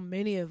 and so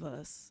many of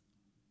us,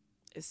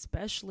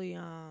 especially,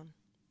 I'll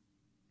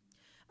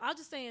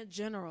just say in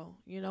general,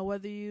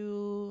 whether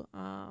you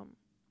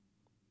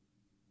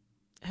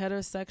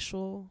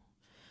heterosexual,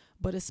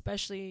 but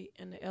especially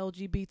in the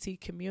LGBT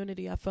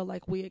community, I feel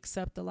like we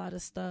accept a lot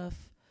of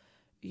stuff.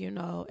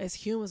 As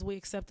humans, we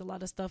accept a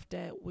lot of stuff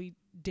that we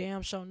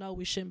damn sure know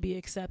we shouldn't be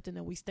accepting,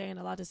 and we stay in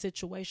a lot of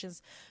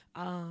situations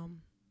out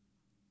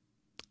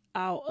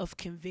of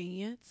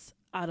convenience,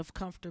 out of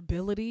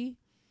comfortability.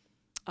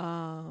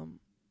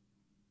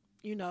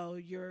 You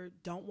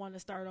don't want to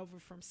start over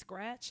from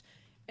scratch,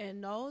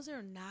 and those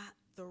are not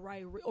the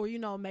right, or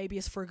maybe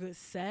it's for good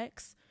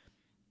sex.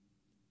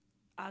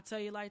 I'll tell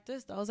you like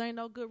this, those ain't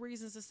no good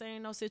reasons to stay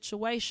in no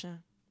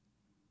situation.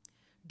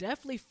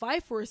 Definitely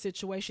fight for a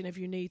situation if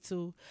you need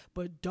to,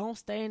 but don't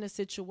stay in a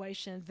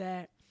situation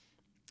that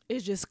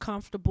is just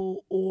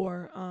comfortable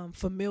or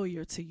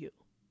familiar to you,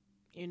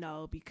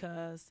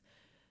 because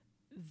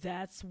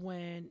that's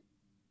when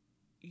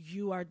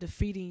you are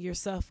defeating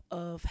yourself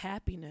of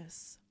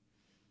happiness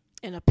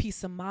and a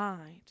peace of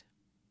mind,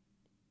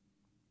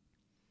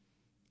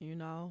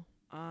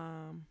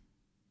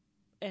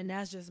 and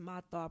that's just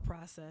my thought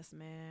process,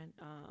 man.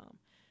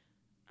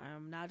 I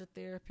am not a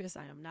therapist.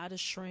 I am not a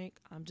shrink.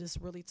 I'm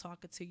just really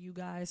talking to you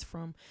guys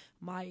from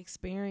my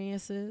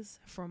experiences,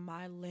 from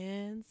my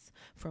lens,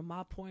 from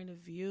my point of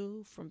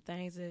view, from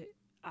things that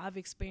I've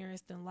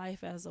experienced in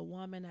life as a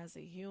woman, as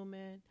a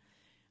human.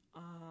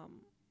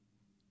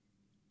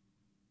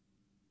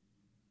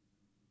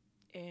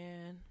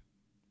 And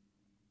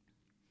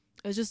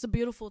it's just a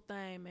beautiful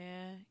thing,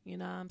 man. You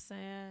know what I'm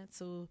saying?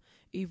 To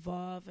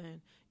evolve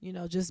and,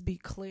 just be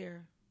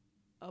clear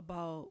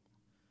about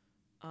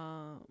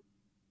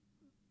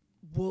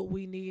what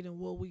we need and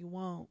what we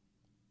want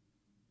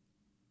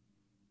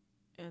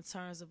in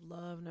terms of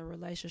love and a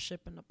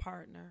relationship and a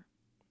partner.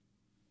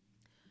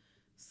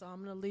 So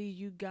I'm going to leave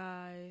you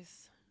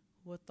guys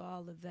with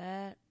all of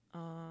that.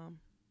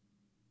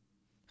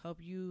 Hope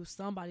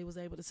somebody was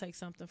able to take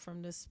something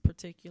from this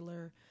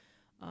particular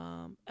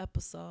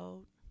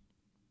episode.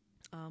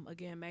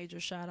 Again,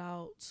 major shout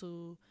out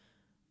to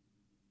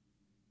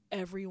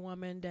every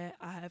woman that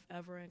I have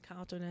ever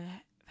encountered and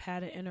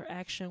had an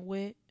interaction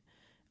with.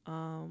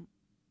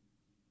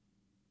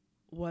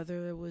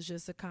 Whether it was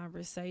just a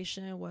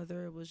conversation,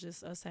 whether it was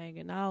just us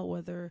hanging out,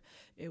 whether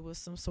it was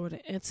some sort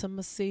of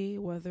intimacy,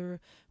 whether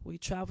we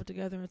traveled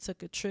together and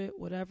took a trip,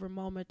 whatever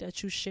moment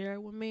that you shared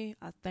with me,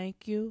 I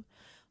thank you.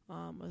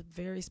 A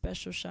very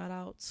special shout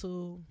out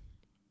to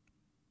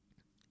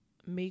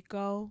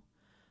Miko.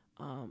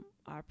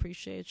 I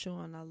appreciate you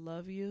and I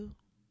love you.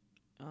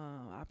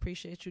 I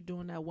appreciate you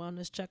doing that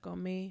wellness check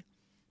on me.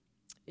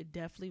 It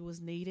definitely was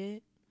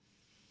needed.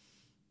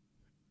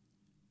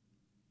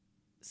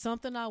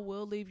 Something I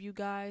will leave you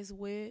guys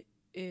with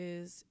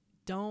is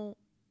don't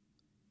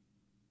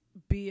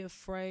be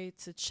afraid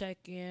to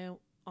check in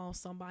on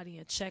somebody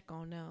and check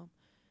on them.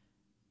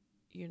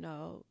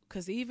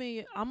 Because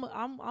even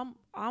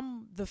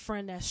I'm the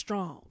friend that's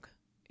strong.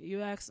 You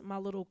ask my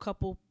little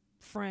couple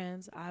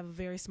friends, I have a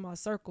very small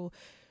circle.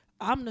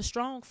 I'm the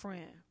strong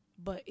friend,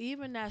 but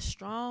even that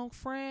strong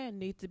friend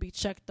needs to be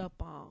checked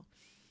up on.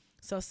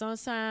 So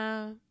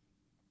sometimes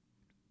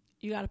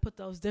you got to put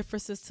those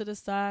differences to the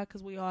side,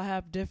 because we all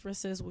have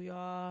differences. We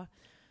all,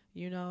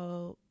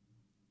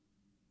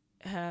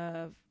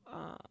 have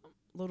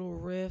little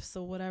rifts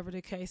or whatever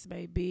the case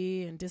may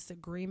be and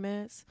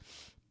disagreements.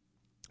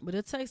 But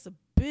it takes a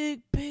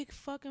big, big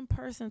fucking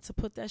person to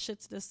put that shit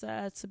to the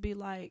side, to be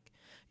like,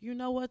 you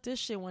know what, this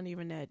shit wasn't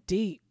even that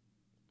deep.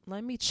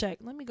 Let me check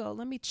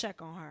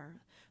on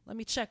her. Let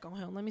me check on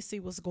him. Let me see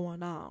what's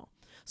going on.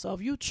 So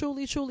if you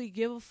truly, truly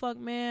give a fuck,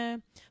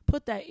 man,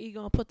 put that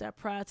ego and put that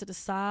pride to the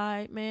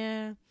side,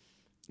 man,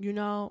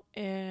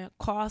 and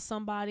call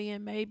somebody,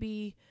 and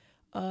maybe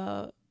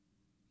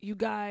you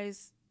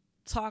guys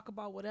talk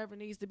about whatever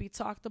needs to be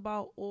talked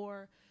about,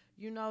 or,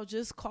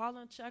 just call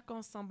and check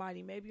on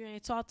somebody. Maybe you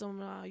ain't talked to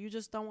them. You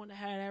just don't want to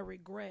have that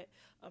regret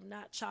of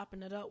not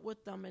chopping it up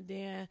with them, and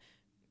then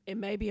it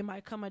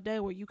might come a day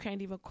where you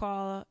can't even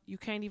call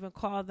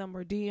them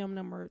or DM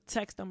them or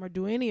text them or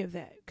do any of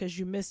that, because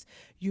you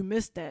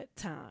missed that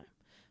time.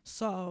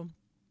 So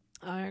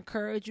I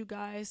encourage you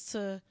guys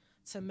to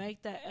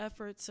make that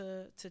effort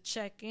to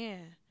check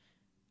in,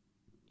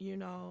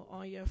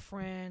 on your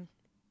friend,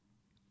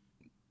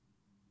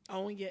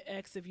 on your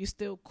ex if you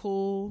still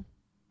cool.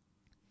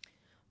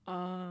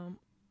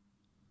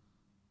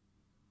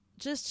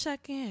 Just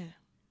check in.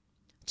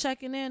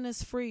 Checking in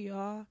is free,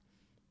 y'all.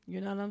 You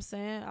know what I'm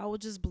saying? I was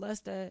just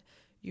blessed that,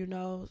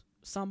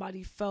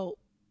 somebody felt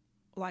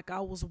like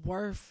I was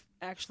worth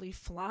actually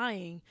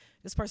flying.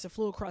 This person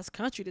flew across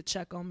country to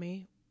check on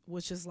me,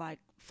 which is like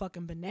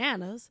fucking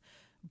bananas.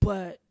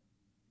 But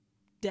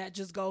that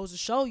just goes to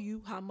show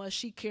you how much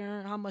she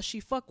caring, how much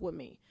she fuck with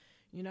me.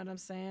 You know what I'm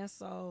saying?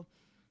 So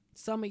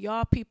some of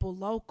y'all people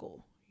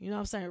local, you know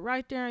what I'm saying,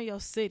 right there in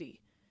your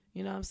city,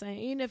 You know what I'm saying?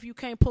 Even if you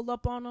can't pull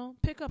up on them,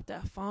 pick up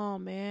that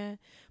phone, man.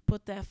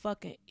 Put that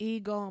fucking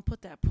ego and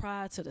put that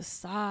pride to the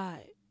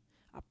side.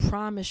 I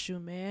promise you,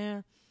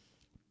 man.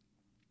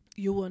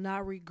 You will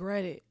not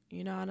regret it.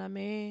 You know what I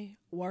mean?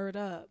 Word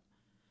up.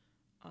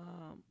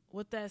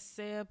 With that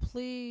said,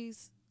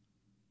 please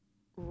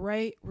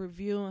rate,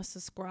 review, and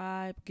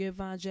subscribe. Give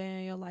Von J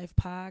in Your Life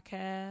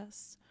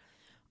podcast.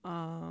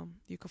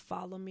 You can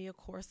follow me, of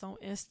course, on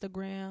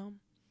Instagram.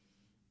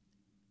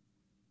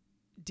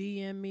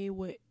 DM me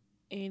with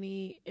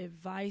any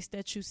advice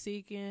that you're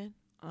seeking,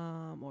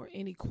 or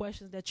any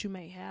questions that you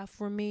may have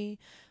for me.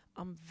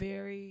 I'm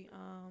very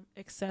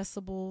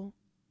accessible.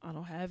 I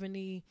don't have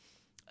any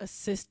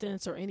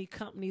assistants or any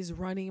companies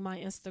running my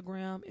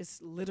Instagram.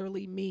 It's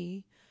literally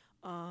me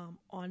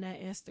on that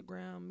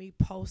Instagram, me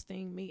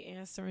posting, me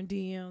answering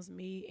DMs,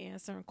 me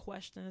answering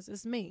questions.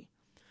 It's me.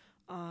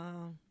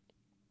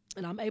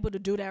 And I'm able to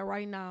do that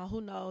right now.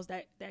 Who knows,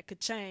 that could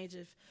change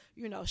if,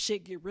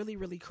 shit get really,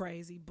 really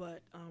crazy.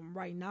 But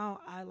right now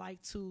I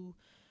like to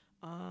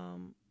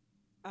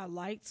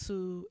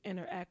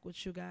interact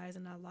with you guys,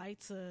 and I like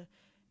to,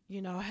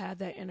 have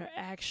that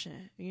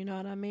interaction. You know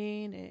what I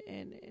mean?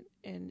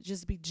 And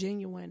just be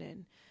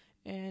genuine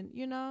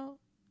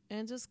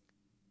and just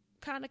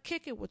kind of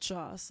kick it with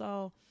y'all.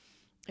 So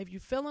if you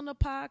feeling the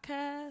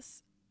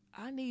podcast,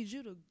 I need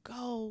you to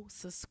go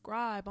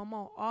subscribe. I'm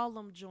on all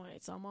them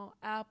joints. I'm on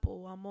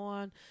Apple. I'm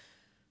on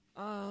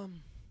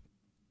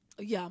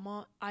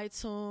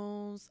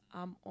iTunes.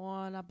 I'm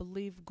on, I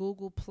believe,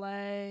 Google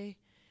Play,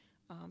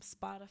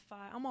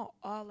 Spotify. I'm on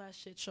all that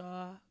shit,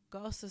 y'all.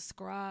 Go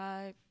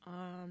subscribe.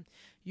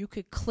 You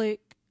could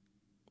click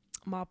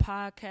my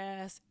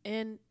podcast,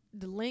 and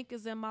the link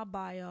is in my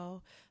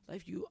bio.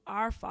 If you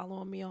are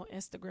following me on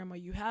Instagram, or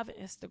you have an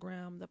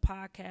Instagram, the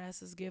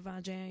podcast is Get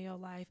Von J in Your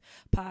Life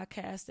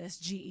podcast. That's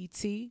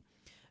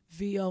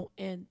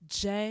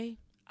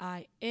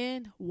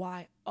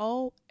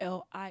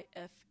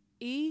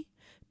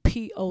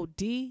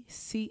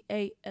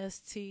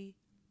GETVONJIOLIFEPODCAST.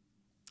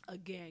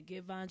 Again,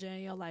 Get Von J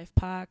in Your Life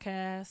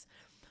podcast.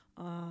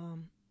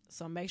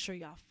 So make sure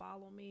y'all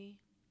follow me.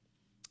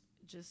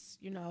 Just,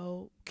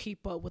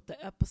 keep up with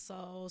the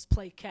episodes,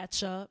 play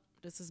catch up.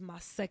 This is my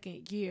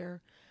second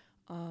year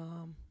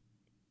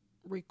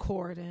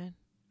recording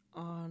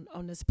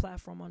on this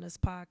platform, on this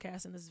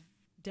podcast, and it's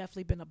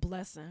definitely been a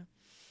blessing.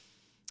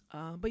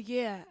 But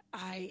yeah,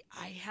 I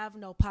have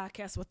no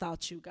podcast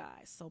without you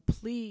guys. So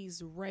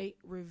please rate,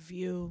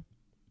 review,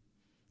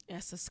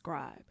 and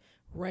subscribe.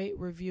 Rate,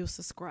 review,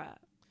 subscribe.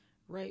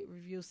 Rate,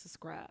 review,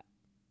 subscribe.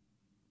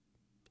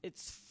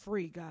 It's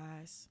free,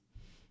 guys.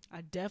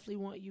 I definitely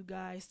want you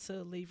guys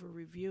to leave a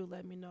review.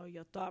 Let me know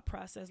your thought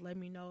process. Let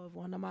me know if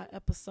one of my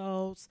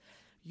episodes,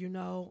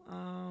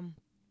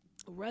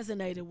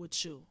 resonated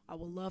with you. I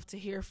would love to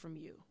hear from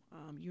you.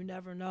 You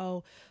never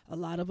know. A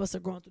lot of us are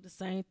going through the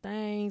same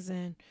things,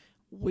 and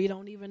we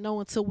don't even know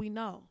until we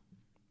know.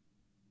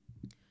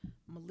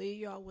 I'm going to leave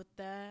y'all with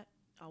that.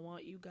 I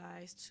want you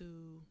guys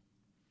to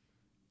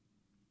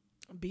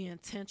be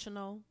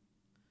intentional.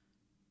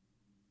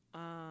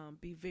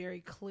 Be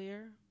very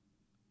clear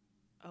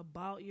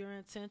about your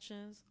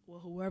intentions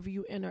with whoever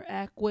you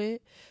interact with.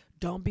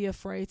 Don't be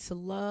afraid to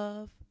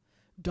love.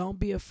 Don't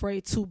be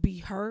afraid to be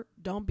hurt.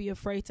 Don't be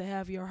afraid to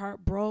have your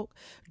heart broke.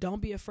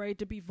 Don't be afraid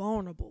to be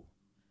vulnerable.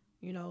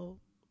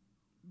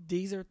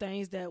 These are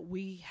things that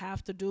we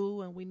have to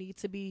do, and we need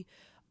to be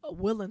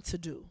willing to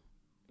do,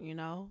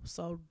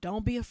 so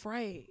don't be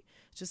afraid.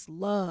 Just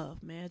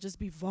love, man. Just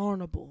be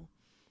vulnerable.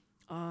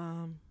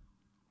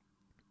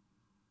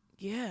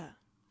 Yeah.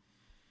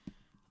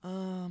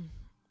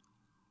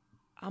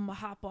 I'm going to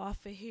hop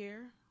off of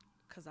here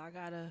because I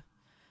got to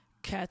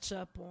catch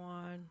up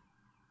on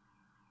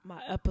my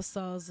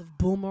episodes of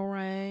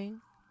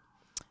Boomerang.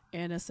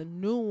 And it's a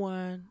new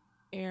one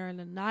airing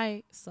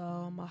tonight. So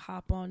I'm going to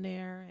hop on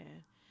there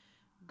and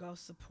go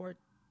support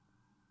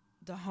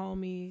the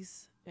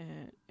homies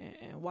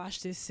and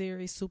watch this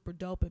series. Super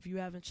dope. If you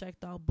haven't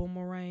checked out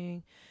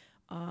Boomerang,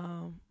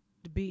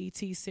 the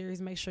BET series,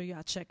 make sure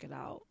y'all check it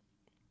out.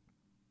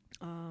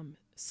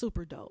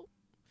 Super dope.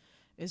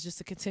 It's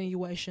just a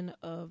continuation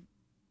of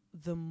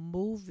the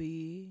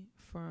movie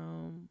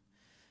from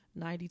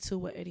 92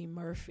 with Eddie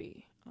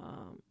Murphy,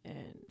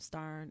 and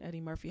starring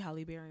Eddie Murphy,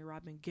 Halle Berry, and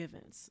Robin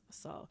Givens.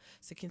 So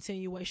it's a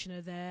continuation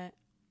of that.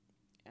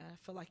 And I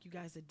feel like you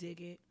guys will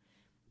dig it.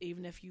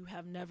 Even if you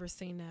have never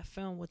seen that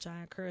film, which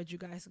I encourage you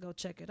guys to go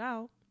check it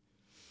out,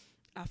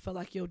 I feel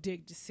like you'll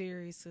dig the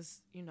series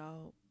because,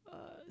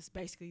 it's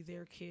basically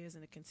their kids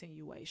and a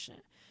continuation.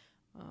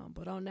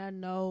 But on that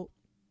note,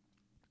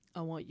 I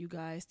want you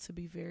guys to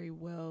be very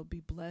well, be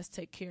blessed,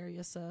 take care of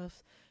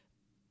yourself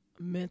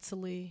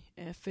mentally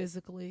and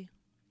physically.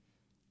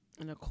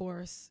 And of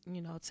course,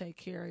 take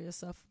care of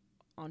yourself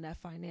on that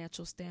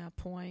financial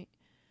standpoint.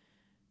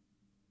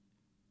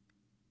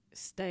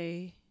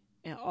 Stay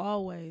and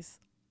always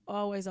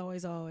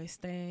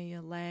stay in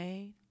your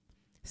lane,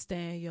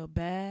 stay in your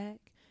bag,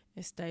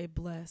 and stay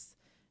blessed.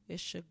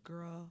 It's your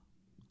girl,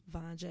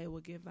 Von J,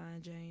 will Get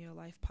Von J in Your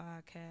Life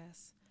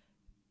podcast.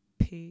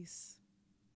 Peace. Peace.